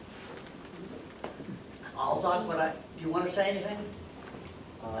 Alzak, do you want to say anything?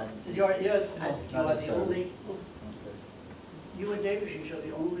 You are the only, you and David, you are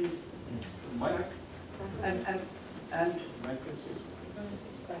the only, Mike? and Mike can say something.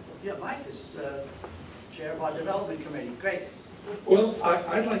 yeah, Mike is chair of our development committee, great. Well,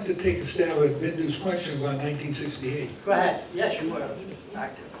 I'd like to take a stab at Bindu's question about 1968. Go ahead, yes, you were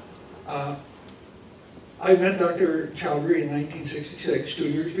active. I met Dr. Chowdhury in 1966, 2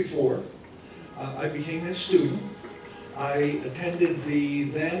 years before. I became his student. I attended the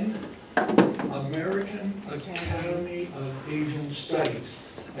then American Academy of Asian Studies,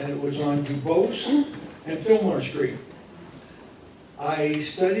 and it was on Dubose and Fillmore Street. I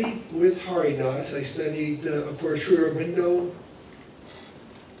studied with Haridas. I studied, of course, Sri Aurobindo,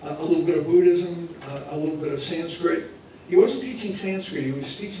 a little bit of Buddhism, a little bit of Sanskrit. He wasn't teaching Sanskrit, he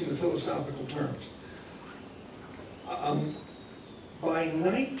was teaching the philosophical terms. By by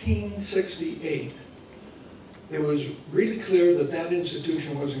 1968, it was really clear that that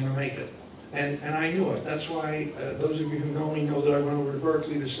institution wasn't going to make it. And I knew it. That's why those of you who know me know that I went over to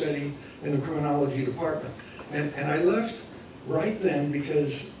Berkeley to study in the criminology department. And I left right then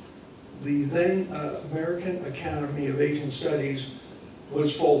because the then American Academy of Asian Studies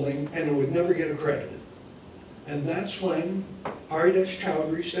was folding and it would never get accredited. And that's when Haridas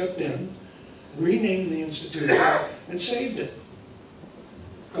Chowdhury stepped in, renamed the institution, and saved it.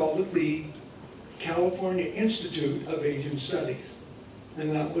 Called it the California Institute of Asian Studies.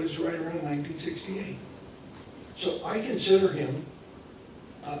 And that was right around 1968. So I consider him,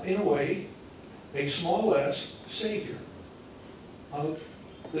 in a way, a small s savior of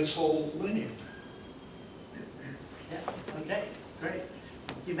this whole lineage. Yeah, okay, great.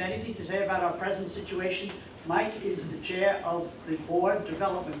 Do you have anything to say about our present situation? Mike is the chair of the Board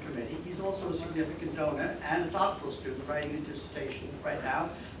Development Committee. He's also a significant donor and a doctoral student writing a dissertation right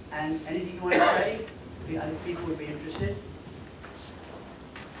now. And anything you want to say? The other people would be interested.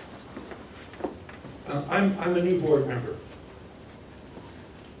 I'm a new board member.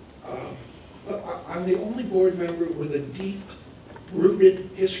 But I'm the only board member with a deep-rooted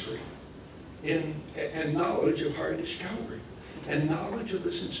history and knowledge of Haridas Chowdhury, and knowledge of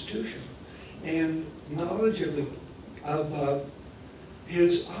this institution, and knowledge of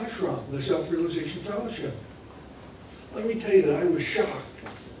his ashram, the Self-Realization Fellowship. Let me tell you that I was shocked.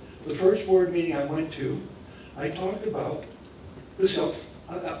 The first board meeting I went to, I talked about the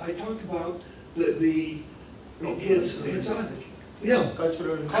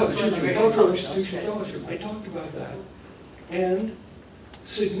Cultural Institution Fellowship. I talked about that. And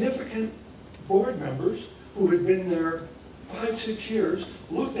significant board members who had been there 5, 6 years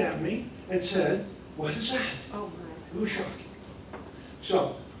looked at me and said, "What is that?" Oh, my. It was shocking.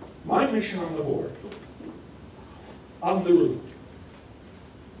 So, my mission on the board, I'm the root.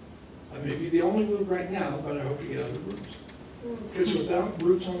 I may be the only root right now, but I hope to get other roots. Because without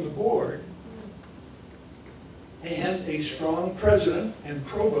roots on the board, and a strong president and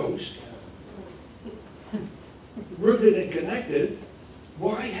provost, rooted and connected,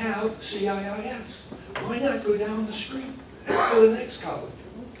 why have CIIS? Why not go down the street to the next college?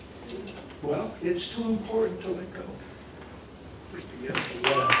 Well, it's too important to let go.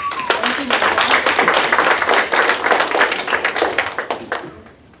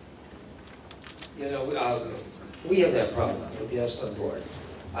 You know, we have that problem with the Esalen board.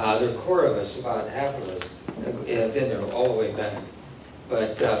 There are core of us, about half of us, have been there all the way back.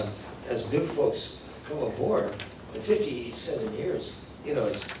 But as new folks come aboard, in 57 years, you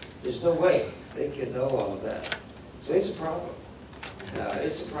know, there's no way they can know all of that. So it's a problem.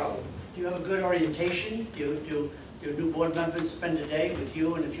 It's a problem. Do you have a good orientation? Do new board members spend a day with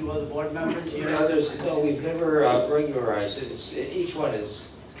you and a few other board members? No, we've never regularized it. Each one is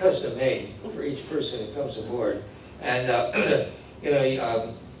custom made for each person who comes aboard. And, you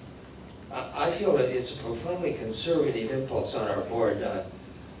know, I feel that it's a profoundly conservative impulse on our board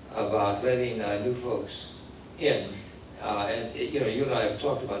about letting new folks in. And, you know, you and I have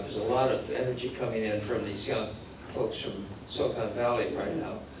talked about there's a lot of energy coming in from these young folks from Silicon Valley right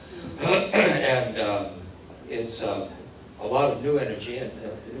now. And it's a lot of new energy and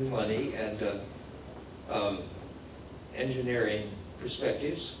new money and engineering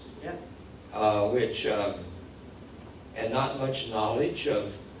perspectives, yeah. And not much knowledge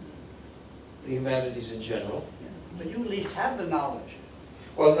of the humanities in general. But you at least have the knowledge.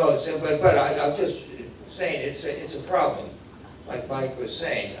 Well, no, but I'm just saying it's a problem, like Mike was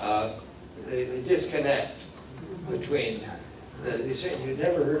saying, the disconnect between they say you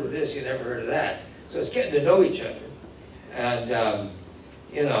never heard of this, you never heard of that. So it's getting to know each other, and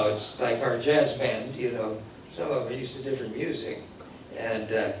you know, it's like our jazz band. You know, some of them are used to different music, and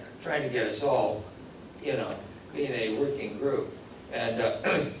trying to get us all, you know, being a working group, and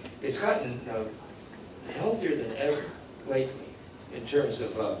it's gotten healthier than ever lately in terms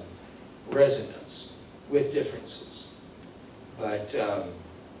of resonance with differences. But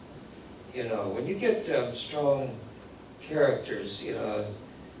you know, when you get strong characters, you know,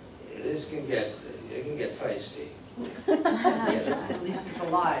 it can get feisty. At least it's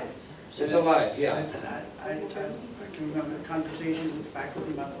alive. It's alive, yeah. I can remember conversations with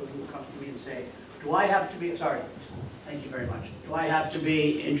faculty members who would come to me and say, do I have to be, sorry, thank you very much. Do I have to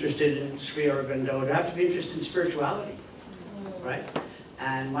be interested in Sri Aurobindo? Do I have to be interested in spirituality? Right?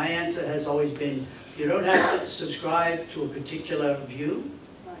 And my answer has always been, you don't have to subscribe to a particular view,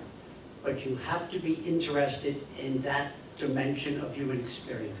 but you have to be interested in that dimension of human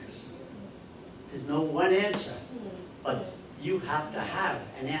experience. There's no one answer, but you have to have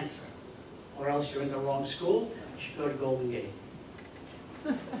an answer, or else you're in the wrong school. You should go to Golden Gate.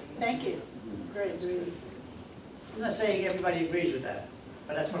 Thank you. Great. I'm not saying everybody agrees with that,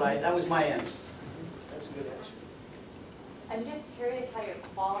 but that's what that was my answer. That's a good answer. I'm just curious how you're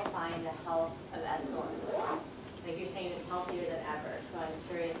qualifying the health of Esalen. Like you're saying it's healthier than ever, so I'm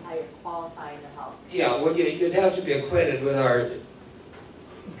curious how you're qualifying the health. Yeah, well, you'd have to be acquainted with our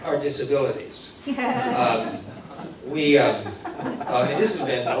disabilities. I mean, this has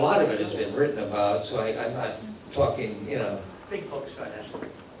been, a lot of it has been written about, so I'm not talking, you know. Big books on that.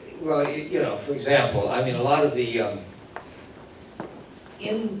 Well, you know, for example, I mean, a lot of the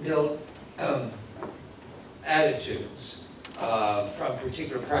inbuilt attitudes from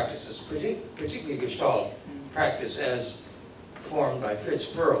particular practices, particularly Gestalt practice as formed by Fritz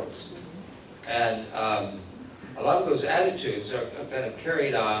Perls. And a lot of those attitudes are kind of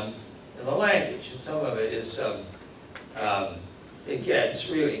carried on in the language, and some of it is, it gets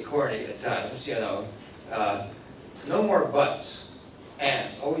really corny at times, you know. No more buts,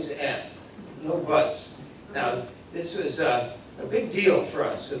 and, always and, no buts. Now, this was a big deal for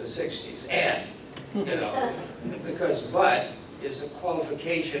us in the 60s, and, you know, because but is a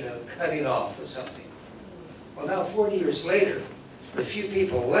qualification of cutting off of something. Well, now 40 years later, the few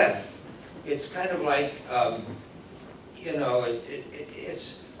people left, it's kind of like, you know,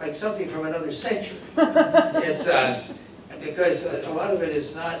 it's like something from another century. It's, because a lot of it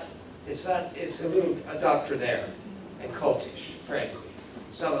is not, it's a little doctrinaire and cultish, frankly,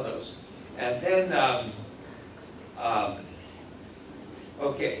 some of those. And then,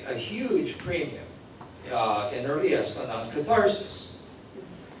 okay, a huge premium in early Esalen on catharsis.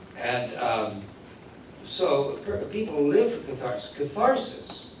 And so people live for catharsis.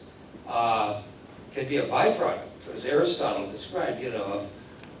 Catharsis can be a byproduct, as Aristotle described, you know, of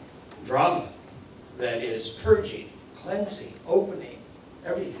drama that is purging, cleansing, opening,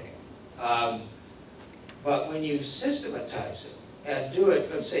 everything. But when you systematize it and do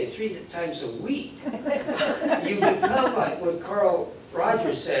it, let's say, 3 times a week, you become, like what Carl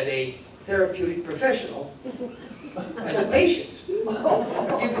Rogers said, a therapeutic professional as a patient. You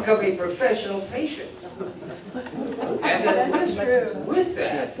become a professional patient. And then with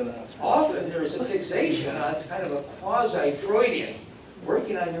that, often there's a fixation on kind of a quasi-Freudian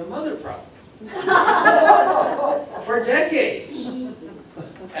working on your mother problem. For decades.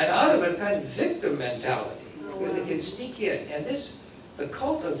 And out of it, kind of victim mentality that can sneak in. And this, the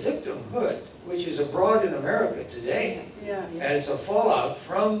cult of victimhood, which is abroad in America today, and it's a fallout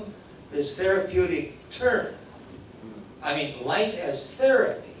from this therapeutic turn. I mean, life as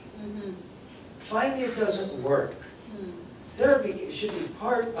therapy. Finally, it doesn't work. Therapy should be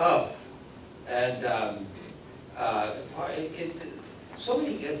part of, and so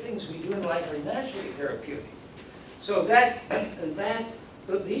many things we do in life are naturally therapeutic. So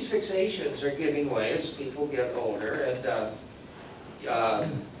these fixations are giving way as people get older, and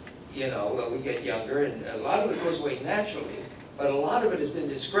you know, we get younger, and a lot of it goes away naturally, but a lot of it has been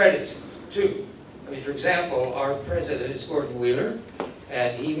discredited too. I mean, for example, our president is Gordon Wheeler,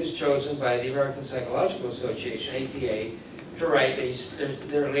 and he was chosen by the American Psychological Association, APA, to write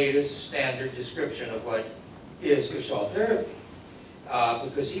their latest standard description of what is Gestalt therapy,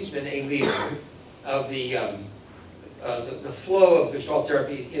 because he's been a leader of the flow of Gestalt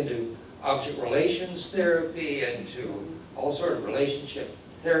therapy into object relations therapy and to all sort of relationship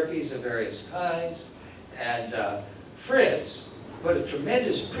therapies of various kinds. And Fritz put a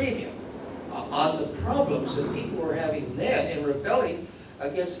tremendous premium on the problems that people were having then in rebelling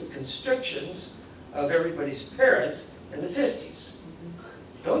against the constrictions of everybody's parents in the 50s.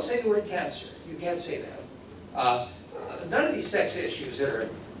 Don't say the word cancer. You can't say that. None of these sex issues that are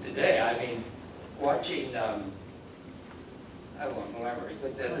today, I mean, watching, I won't elaborate,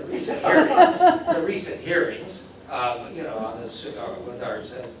 but the recent hearings, you know, on this, with our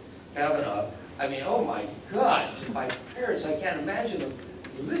Kavanaugh, I mean, oh my God, my parents, I can't imagine them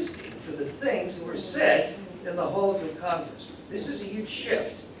listening to the things that were said in the halls of Congress. This is a huge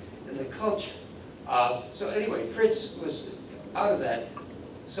shift in the culture. So anyway, Fritz was out of that.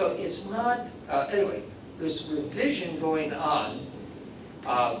 So it's not, anyway, there's revision going on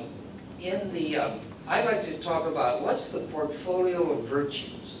in the, I like to talk about what's the portfolio of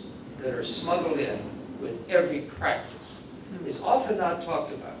virtues that are smuggled in with every practice. It's often not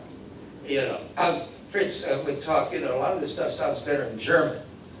talked about. You know, Fritz would talk, you know, a lot of this stuff sounds better in German.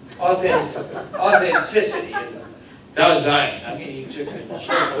 Authenticity and Dasein. I mean, he took a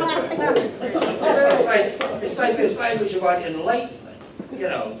it's like this language about enlightenment, you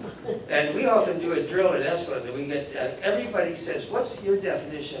know. And we often do a drill at Esalen that we get, everybody says, what's your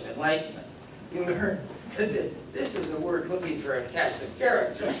definition of enlightenment? You learn that this is a word looking for a cast of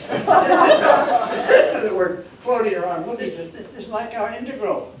characters. This is a word floating around looking for... It's like our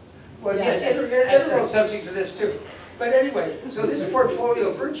integral. Well, yes, integral subject to this too. But anyway, so this portfolio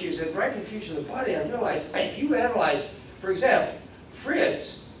of virtues and right confusion of the body, I realized if you analyze, for example,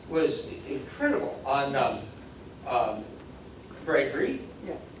 Fritz was incredible on bravery,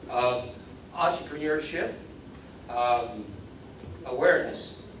 entrepreneurship,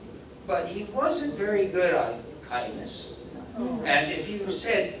 awareness, but he wasn't very good on kindness. And if you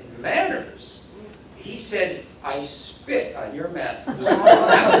said manners, he said, I spit on your manners.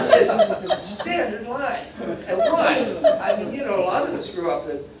 That was his standard line. And why? I mean, you know, a lot of us grew up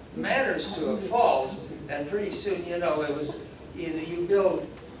with manners to a fault, and pretty soon, you know, it was, you build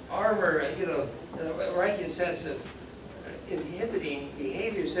armor, you know, a right sense of inhibiting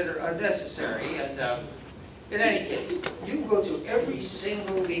behaviors that are unnecessary. And in any case, you can go through every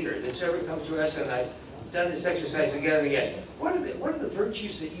single leader that's ever come to us, and I've done this exercise again and again. What are the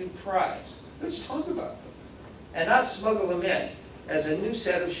virtues that you prize? Let's talk about them, and not smuggle them in as a new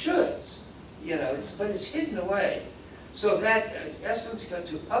set of shoulds. You know, but it's hidden away. So that Eslen's got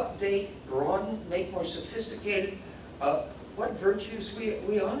to update, broaden, make more sophisticated what virtues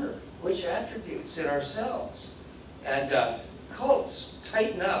we honor, which attributes in ourselves. And cults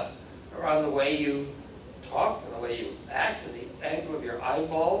tighten up around the way you talk and the way you act and the angle of your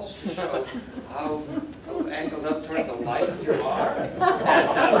eyeballs to show how angled up toward the light you are. And,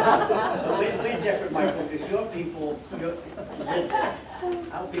 we're different, Michael, because your people,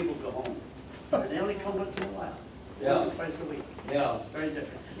 our people go home. And they only come once in a while. Yeah. Once or twice a week. Yeah. Very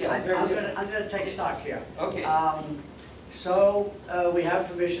different. Yeah, very different. I'm going to take stock here. Okay. So we have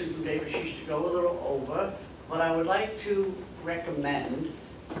permission from David Sheesh to go a little over, but I would like to recommend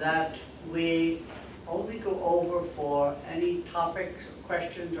that we only go over for any topics,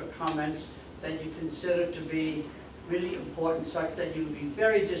 questions, or comments that you consider to be really important, such that you would be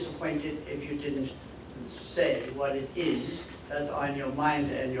very disappointed if you didn't say what it is that's on your mind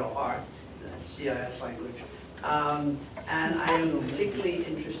and your heart. That's CIS language. And I am particularly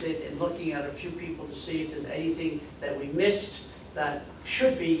interested in looking at a few people to see if there's anything that we missed that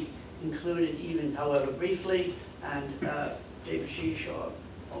should be included, even however briefly. And David Sheesh or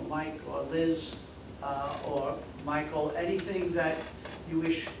Mike or Liz or Michael, anything that you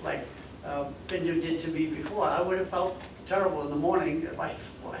wish, like Bindu did to me before. I would have felt terrible in the morning if I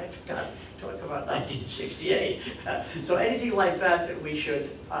forgot to talk about 1968. So anything like that that we should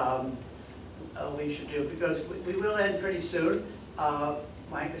do, because we will end pretty soon.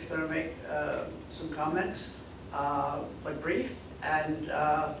 Mike is going to make some comments, but brief, and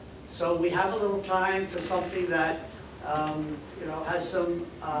so we have a little time for something that you know, has some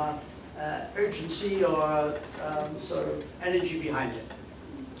urgency or sort of energy behind it.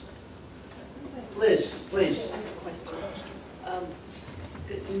 Liz, please.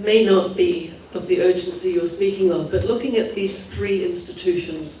 It may not be of the urgency you're speaking of, but looking at these three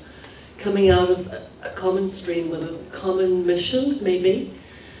institutions coming out of a common stream with a common mission, maybe,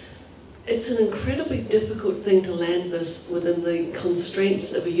 it's an incredibly difficult thing to land this within the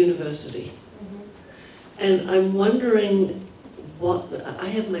constraints of a university. And I'm wondering I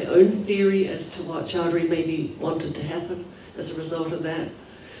have my own theory as to what Chowdhury maybe wanted to happen as a result of that.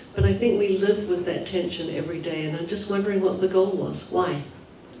 But I think we live with that tension every day, and I'm just wondering what the goal was. Why?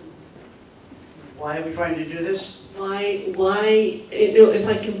 Why are we trying to do this? Why, you know, if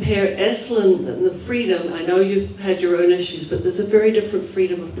I compare Esalen and the freedom, I know you've had your own issues, but there's a very different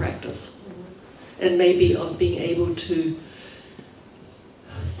freedom of practice. And maybe of being able to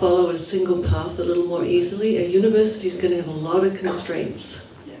follow a single path a little more easily. A university is going to have a lot of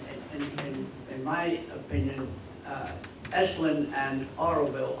constraints. Yeah, in my opinion, Esalen and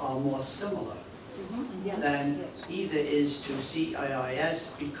Oroville are more similar than either is to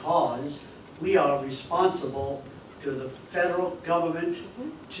CIIS, because we are responsible to the federal government,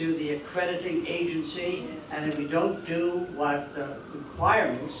 to the accrediting agency, and if we don't do what the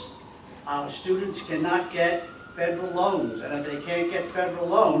requirements, our students cannot get federal loans. And if they can't get federal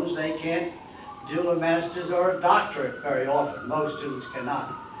loans, they can't do a master's or a doctorate very often. Most students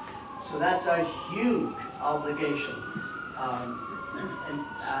cannot. So that's a huge obligation.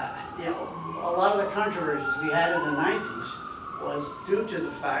 You know, a lot of the controversies we had in the 90s was due to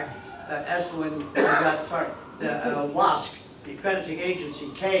the fact that the WASC, the accrediting agency,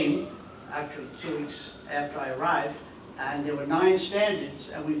 came actually 2 weeks after I arrived, and there were 9 standards,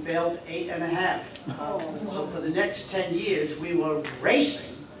 and we failed 8.5. So for the next 10 years, we were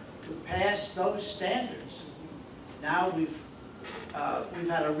racing to pass those standards. Now we've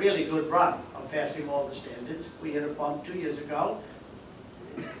had a really good run of passing all the standards. We hit a bump 2 years ago.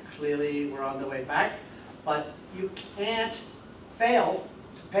 Clearly, we're on the way back, but you can't fail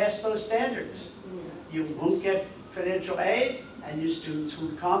to pass those standards. You won't get financial aid, and your students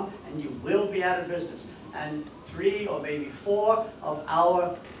who come, and you will be out of business. And 3 or maybe 4 of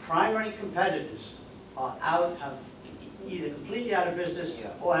our primary competitors are out, have either completely out of business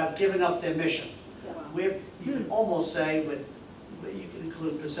or have given up their mission. You can almost say you can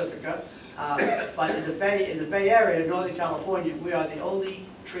include Pacifica, but in the Bay Area, Northern California, we are the only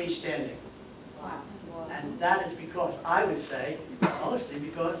tree standing. Wow. And that is because, I would say, mostly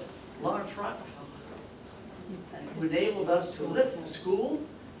because Lawrence Rockefeller enabled us to lift the school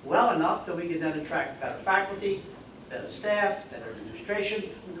well enough that we could then attract better faculty, better staff, better administration,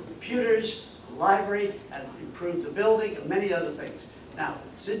 computers, a library, and improve the building, and many other things. Now,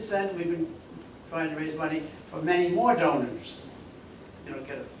 since then, we've been trying to raise money for many more donors. You don't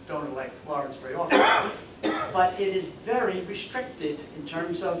get a donor like Lawrence very often. But it is very restricted in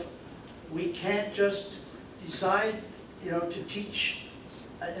terms of we can't just decide, to teach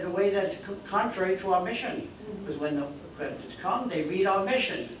in a way that's contrary to our mission. Because when the accreditors come, they read our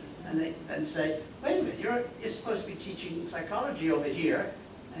mission, and they then say, wait a minute, you're supposed to be teaching psychology over here,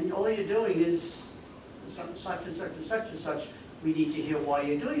 and all you're doing is such and such and such and such. We need to hear why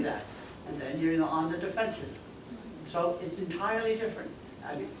you're doing that. And then you're on the defensive. So it's entirely different.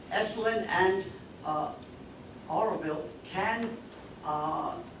 I mean, Esalen and Oroville can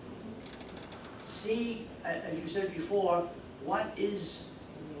see, as you said before, what is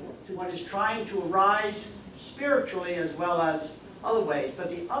trying to arise spiritually as well as other ways. But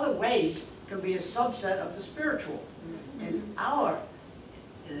the other ways can be a subset of the spiritual. In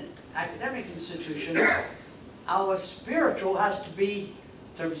an academic institution, our spiritual has to be,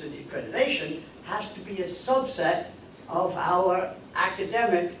 in terms of the accreditation, has to be a subset of our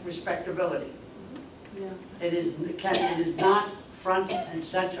academic respectability. Yeah. It is not front and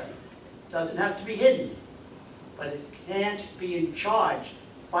center. It doesn't have to be hidden, but it can't be in charge.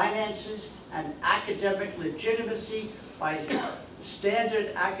 Finances and academic legitimacy by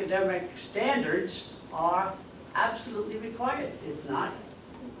standard academic standards are absolutely required. If not,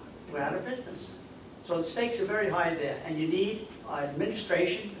 we're out of business. So the stakes are very high there, and you need an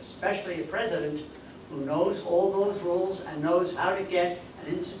administration, especially a president, who knows all those rules and knows how to get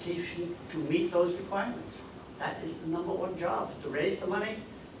an institution to meet those requirements. That is the #1 job, to raise the money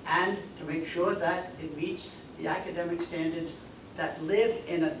and to make sure that it meets the academic standards that live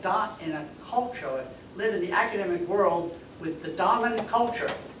in a culture, live in the academic world with the dominant culture.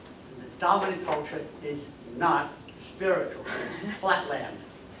 And the dominant culture is not spiritual, it's flatland.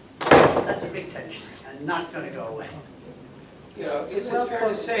 That's a big tension and not going to go away. Is it fair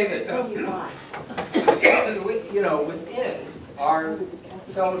to say that, within our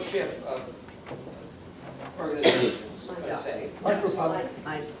fellowship of organizations, let's say,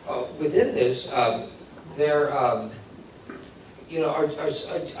 within this, there are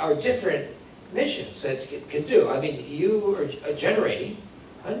different missions that can do. I mean, you are generating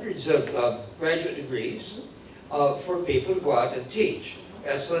hundreds of graduate degrees for people to go out and teach.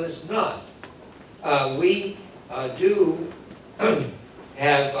 Esalen is not. We do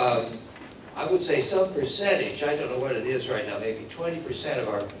have, I would say, some percentage, I don't know what it is right now, maybe 20%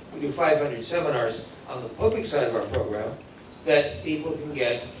 of we do 500 seminars on the public side of our program that people can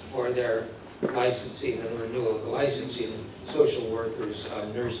get for their licensing and renewal of the licensing, social workers,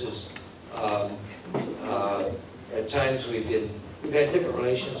 nurses. At times we've had different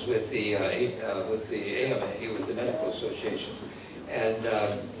relations with the AMA, with the medical association, and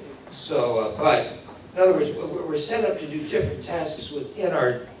but in other words, we're set up to do different tasks within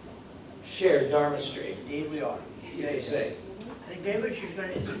our shared Dharma stream. Indeed we are. You may say. I think David,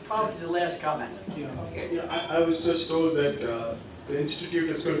 this is probably the last comment. I was just told that the institute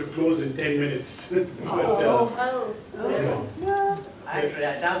is going to close in 10 minutes. Actually,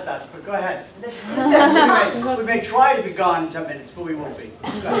 I doubt that, but go ahead. We may try to be gone in 10 minutes, but we won't be.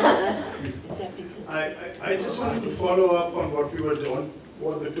 I just wanted to follow up on what we were doing,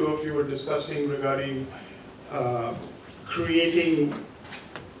 what the two of you were discussing regarding creating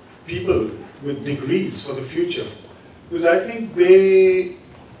people with degrees for the future. Because I think they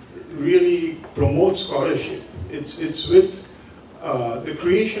really promote scholarship. It's with the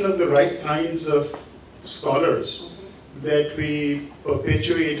creation of the right kinds of scholars that we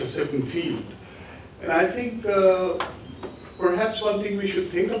perpetuate a certain field. And I think perhaps one thing we should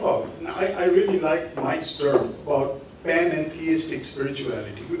think about, and I really like Mike's term about pan-theistic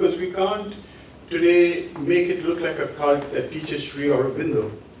spirituality, because we can't today make it look like a cult that teaches Sri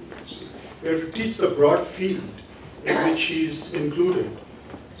Aurobindo. We have to teach the broad field in which she's included.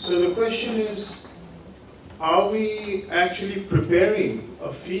 So the question is, are we actually preparing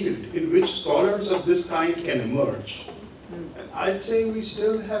a field in which scholars of this kind can emerge? And I'd say we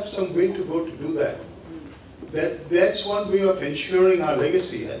still have some way to go to do that. That's one way of ensuring our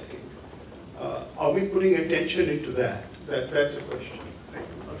legacy, I think. Are we putting attention into that? That's a question.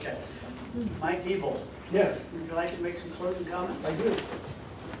 Okay. Mike Ebel, Yes, would you like to make some closing comments? I do.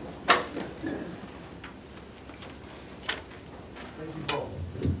 Thank you both.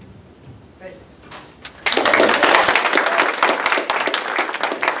 Right.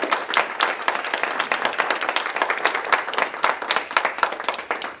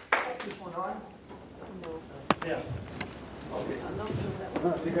 This one on? Yeah. Okay. I'm not sure that No,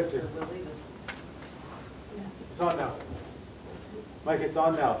 was. take it too. We'll leave it. It's on now. Mike, it's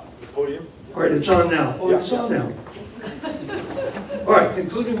on now. The podium. All right, it's on now. Oh, Yeah. it's on now. All right,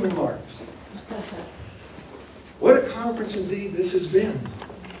 concluding remarks. What a conference indeed this has been,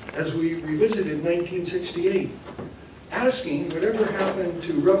 as we revisited 1968, asking whatever happened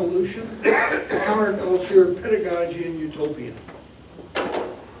to revolution, counterculture, pedagogy, and utopia.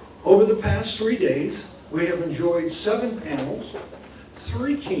 Over the past 3 days, we have enjoyed 7 panels,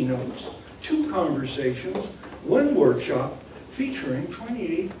 3 keynotes, 2 conversations, 1 workshop, featuring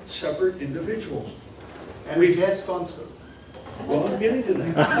 28 separate individuals. And a guest sponsor. Well, I'm getting to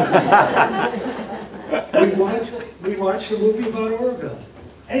that. we watched a movie about Oroville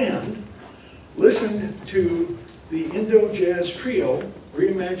and listened to the Indo-Jazz Trio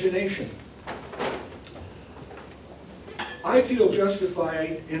Reimagination. I feel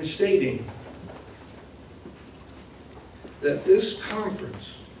justified in stating that this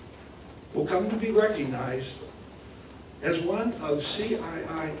conference will come to be recognized as one of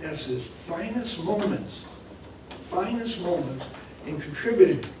CIIS's finest moments in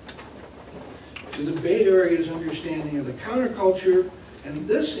contributing to the Bay Area's understanding of the counterculture and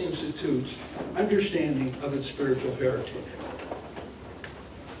this institute's understanding of its spiritual heritage.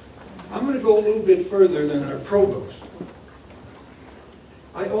 I'm going to go a little bit further than our provost.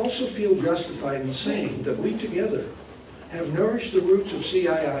 I also feel justified in saying that we together have nourished the roots of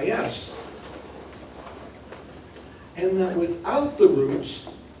CIIS, and that without the roots,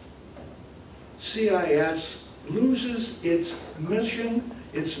 CIIS loses its mission,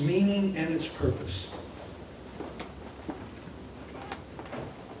 its meaning, and its purpose.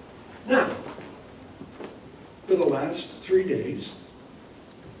 Now, for the last 3 days,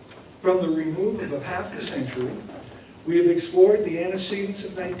 from the remove of a half a century, we have explored the antecedents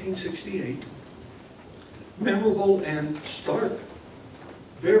of 1968, memorable and stark,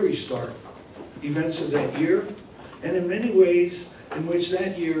 very stark, events of that year, and in many ways in which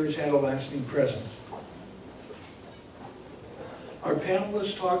that year has had a lasting presence. Our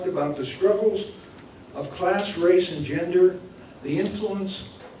panelists talked about the struggles of class, race, and gender, the influence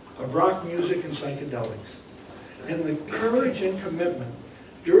of rock music and psychedelics, and the courage and commitment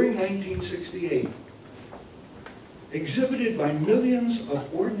during 1968 exhibited by millions of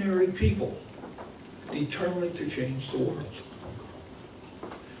ordinary people determined to change the world.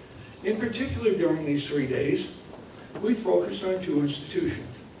 In particular, during these 3 days, we focused on 2 institutions,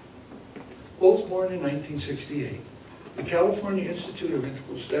 both born in 1968, the California Institute of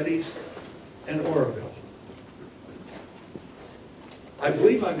Integral Studies and Oroville. I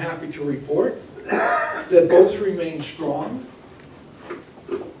believe I'm happy to report that both remain strong.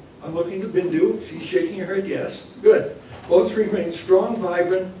 I'm looking to Bindu, she's shaking her head yes, good. Both remain strong,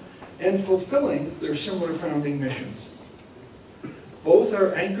 vibrant, and fulfilling their similar founding missions. Both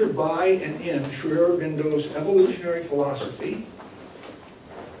are anchored by and in Sri Aurobindo's evolutionary philosophy,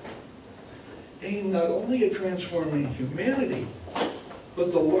 aimed not only at transforming humanity,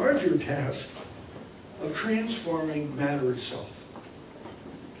 but the larger task of transforming matter itself.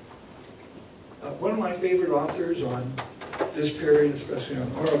 One of my favorite authors on this period, especially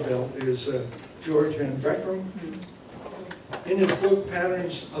on Oroville, is George Van Veckrum. In his book,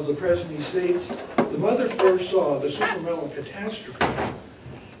 Patterns of the Present, he states, the mother first saw the supramental catastrophe,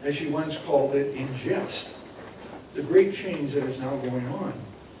 as she once called it, in jest, the great change that is now going on.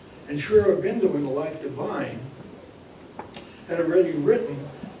 And Sri Aurobindo in The Life Divine had already written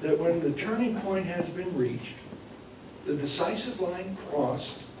that when the turning point has been reached, the decisive line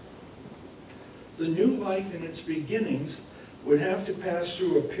crossed, the new life in its beginnings would have to pass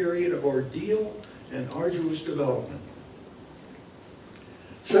through a period of ordeal and arduous development,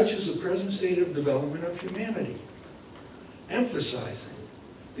 such as the present state of development of humanity, emphasizing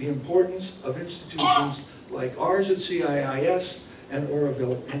the importance of institutions like ours at CIIS and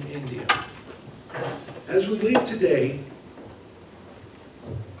Oroville in India. As we leave today,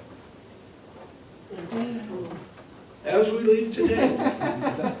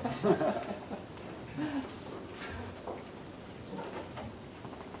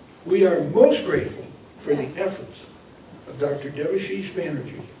 we are most grateful for the efforts of Dr. Devashish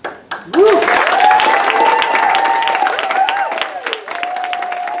Banerjee.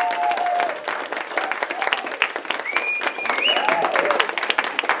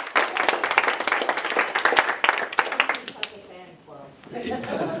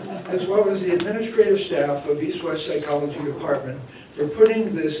 as the administrative staff of East-West Psychology Department for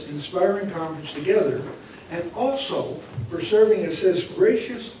putting this inspiring conference together, and also for serving as his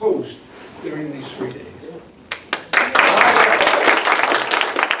gracious host during these 3 days. The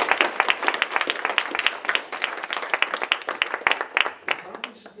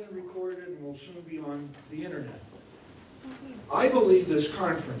conference has been recorded and will soon be on the internet. I believe this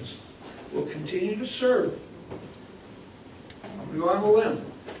conference will continue to serve, I'm going to go on a limb,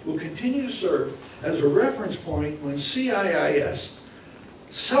 will continue to serve as a reference point when CIIS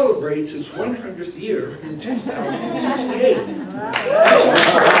celebrates its 100th year in 2068.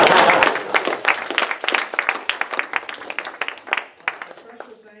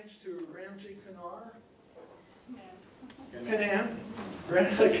 Special thanks to Ramsey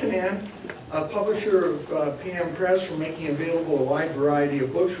Kanan, a publisher of PM Press, for making available a wide variety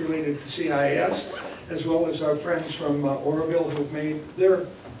of books related to CIS, as well as our friends from Oroville who've made their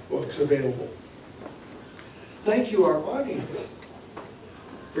books available. Thank you, our audience,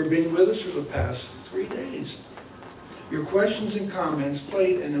 for being with us for the past 3 days. Your questions and comments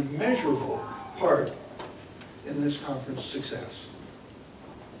played an immeasurable part in this conference success.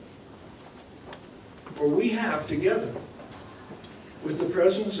 For we have together, with the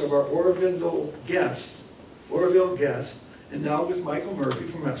presence of our Oroville guests, and now with Michael Murphy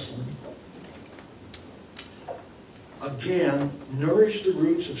from Esalen, again, nourished the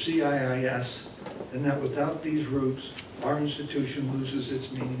roots of CIIS, and that without these roots, our institution loses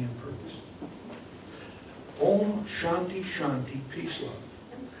its meaning and purpose. Om Shanti Shanti, peace, love.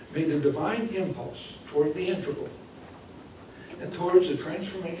 May the divine impulse toward the integral and towards the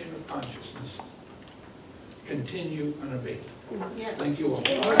transformation of consciousness continue unabated. Thank you all.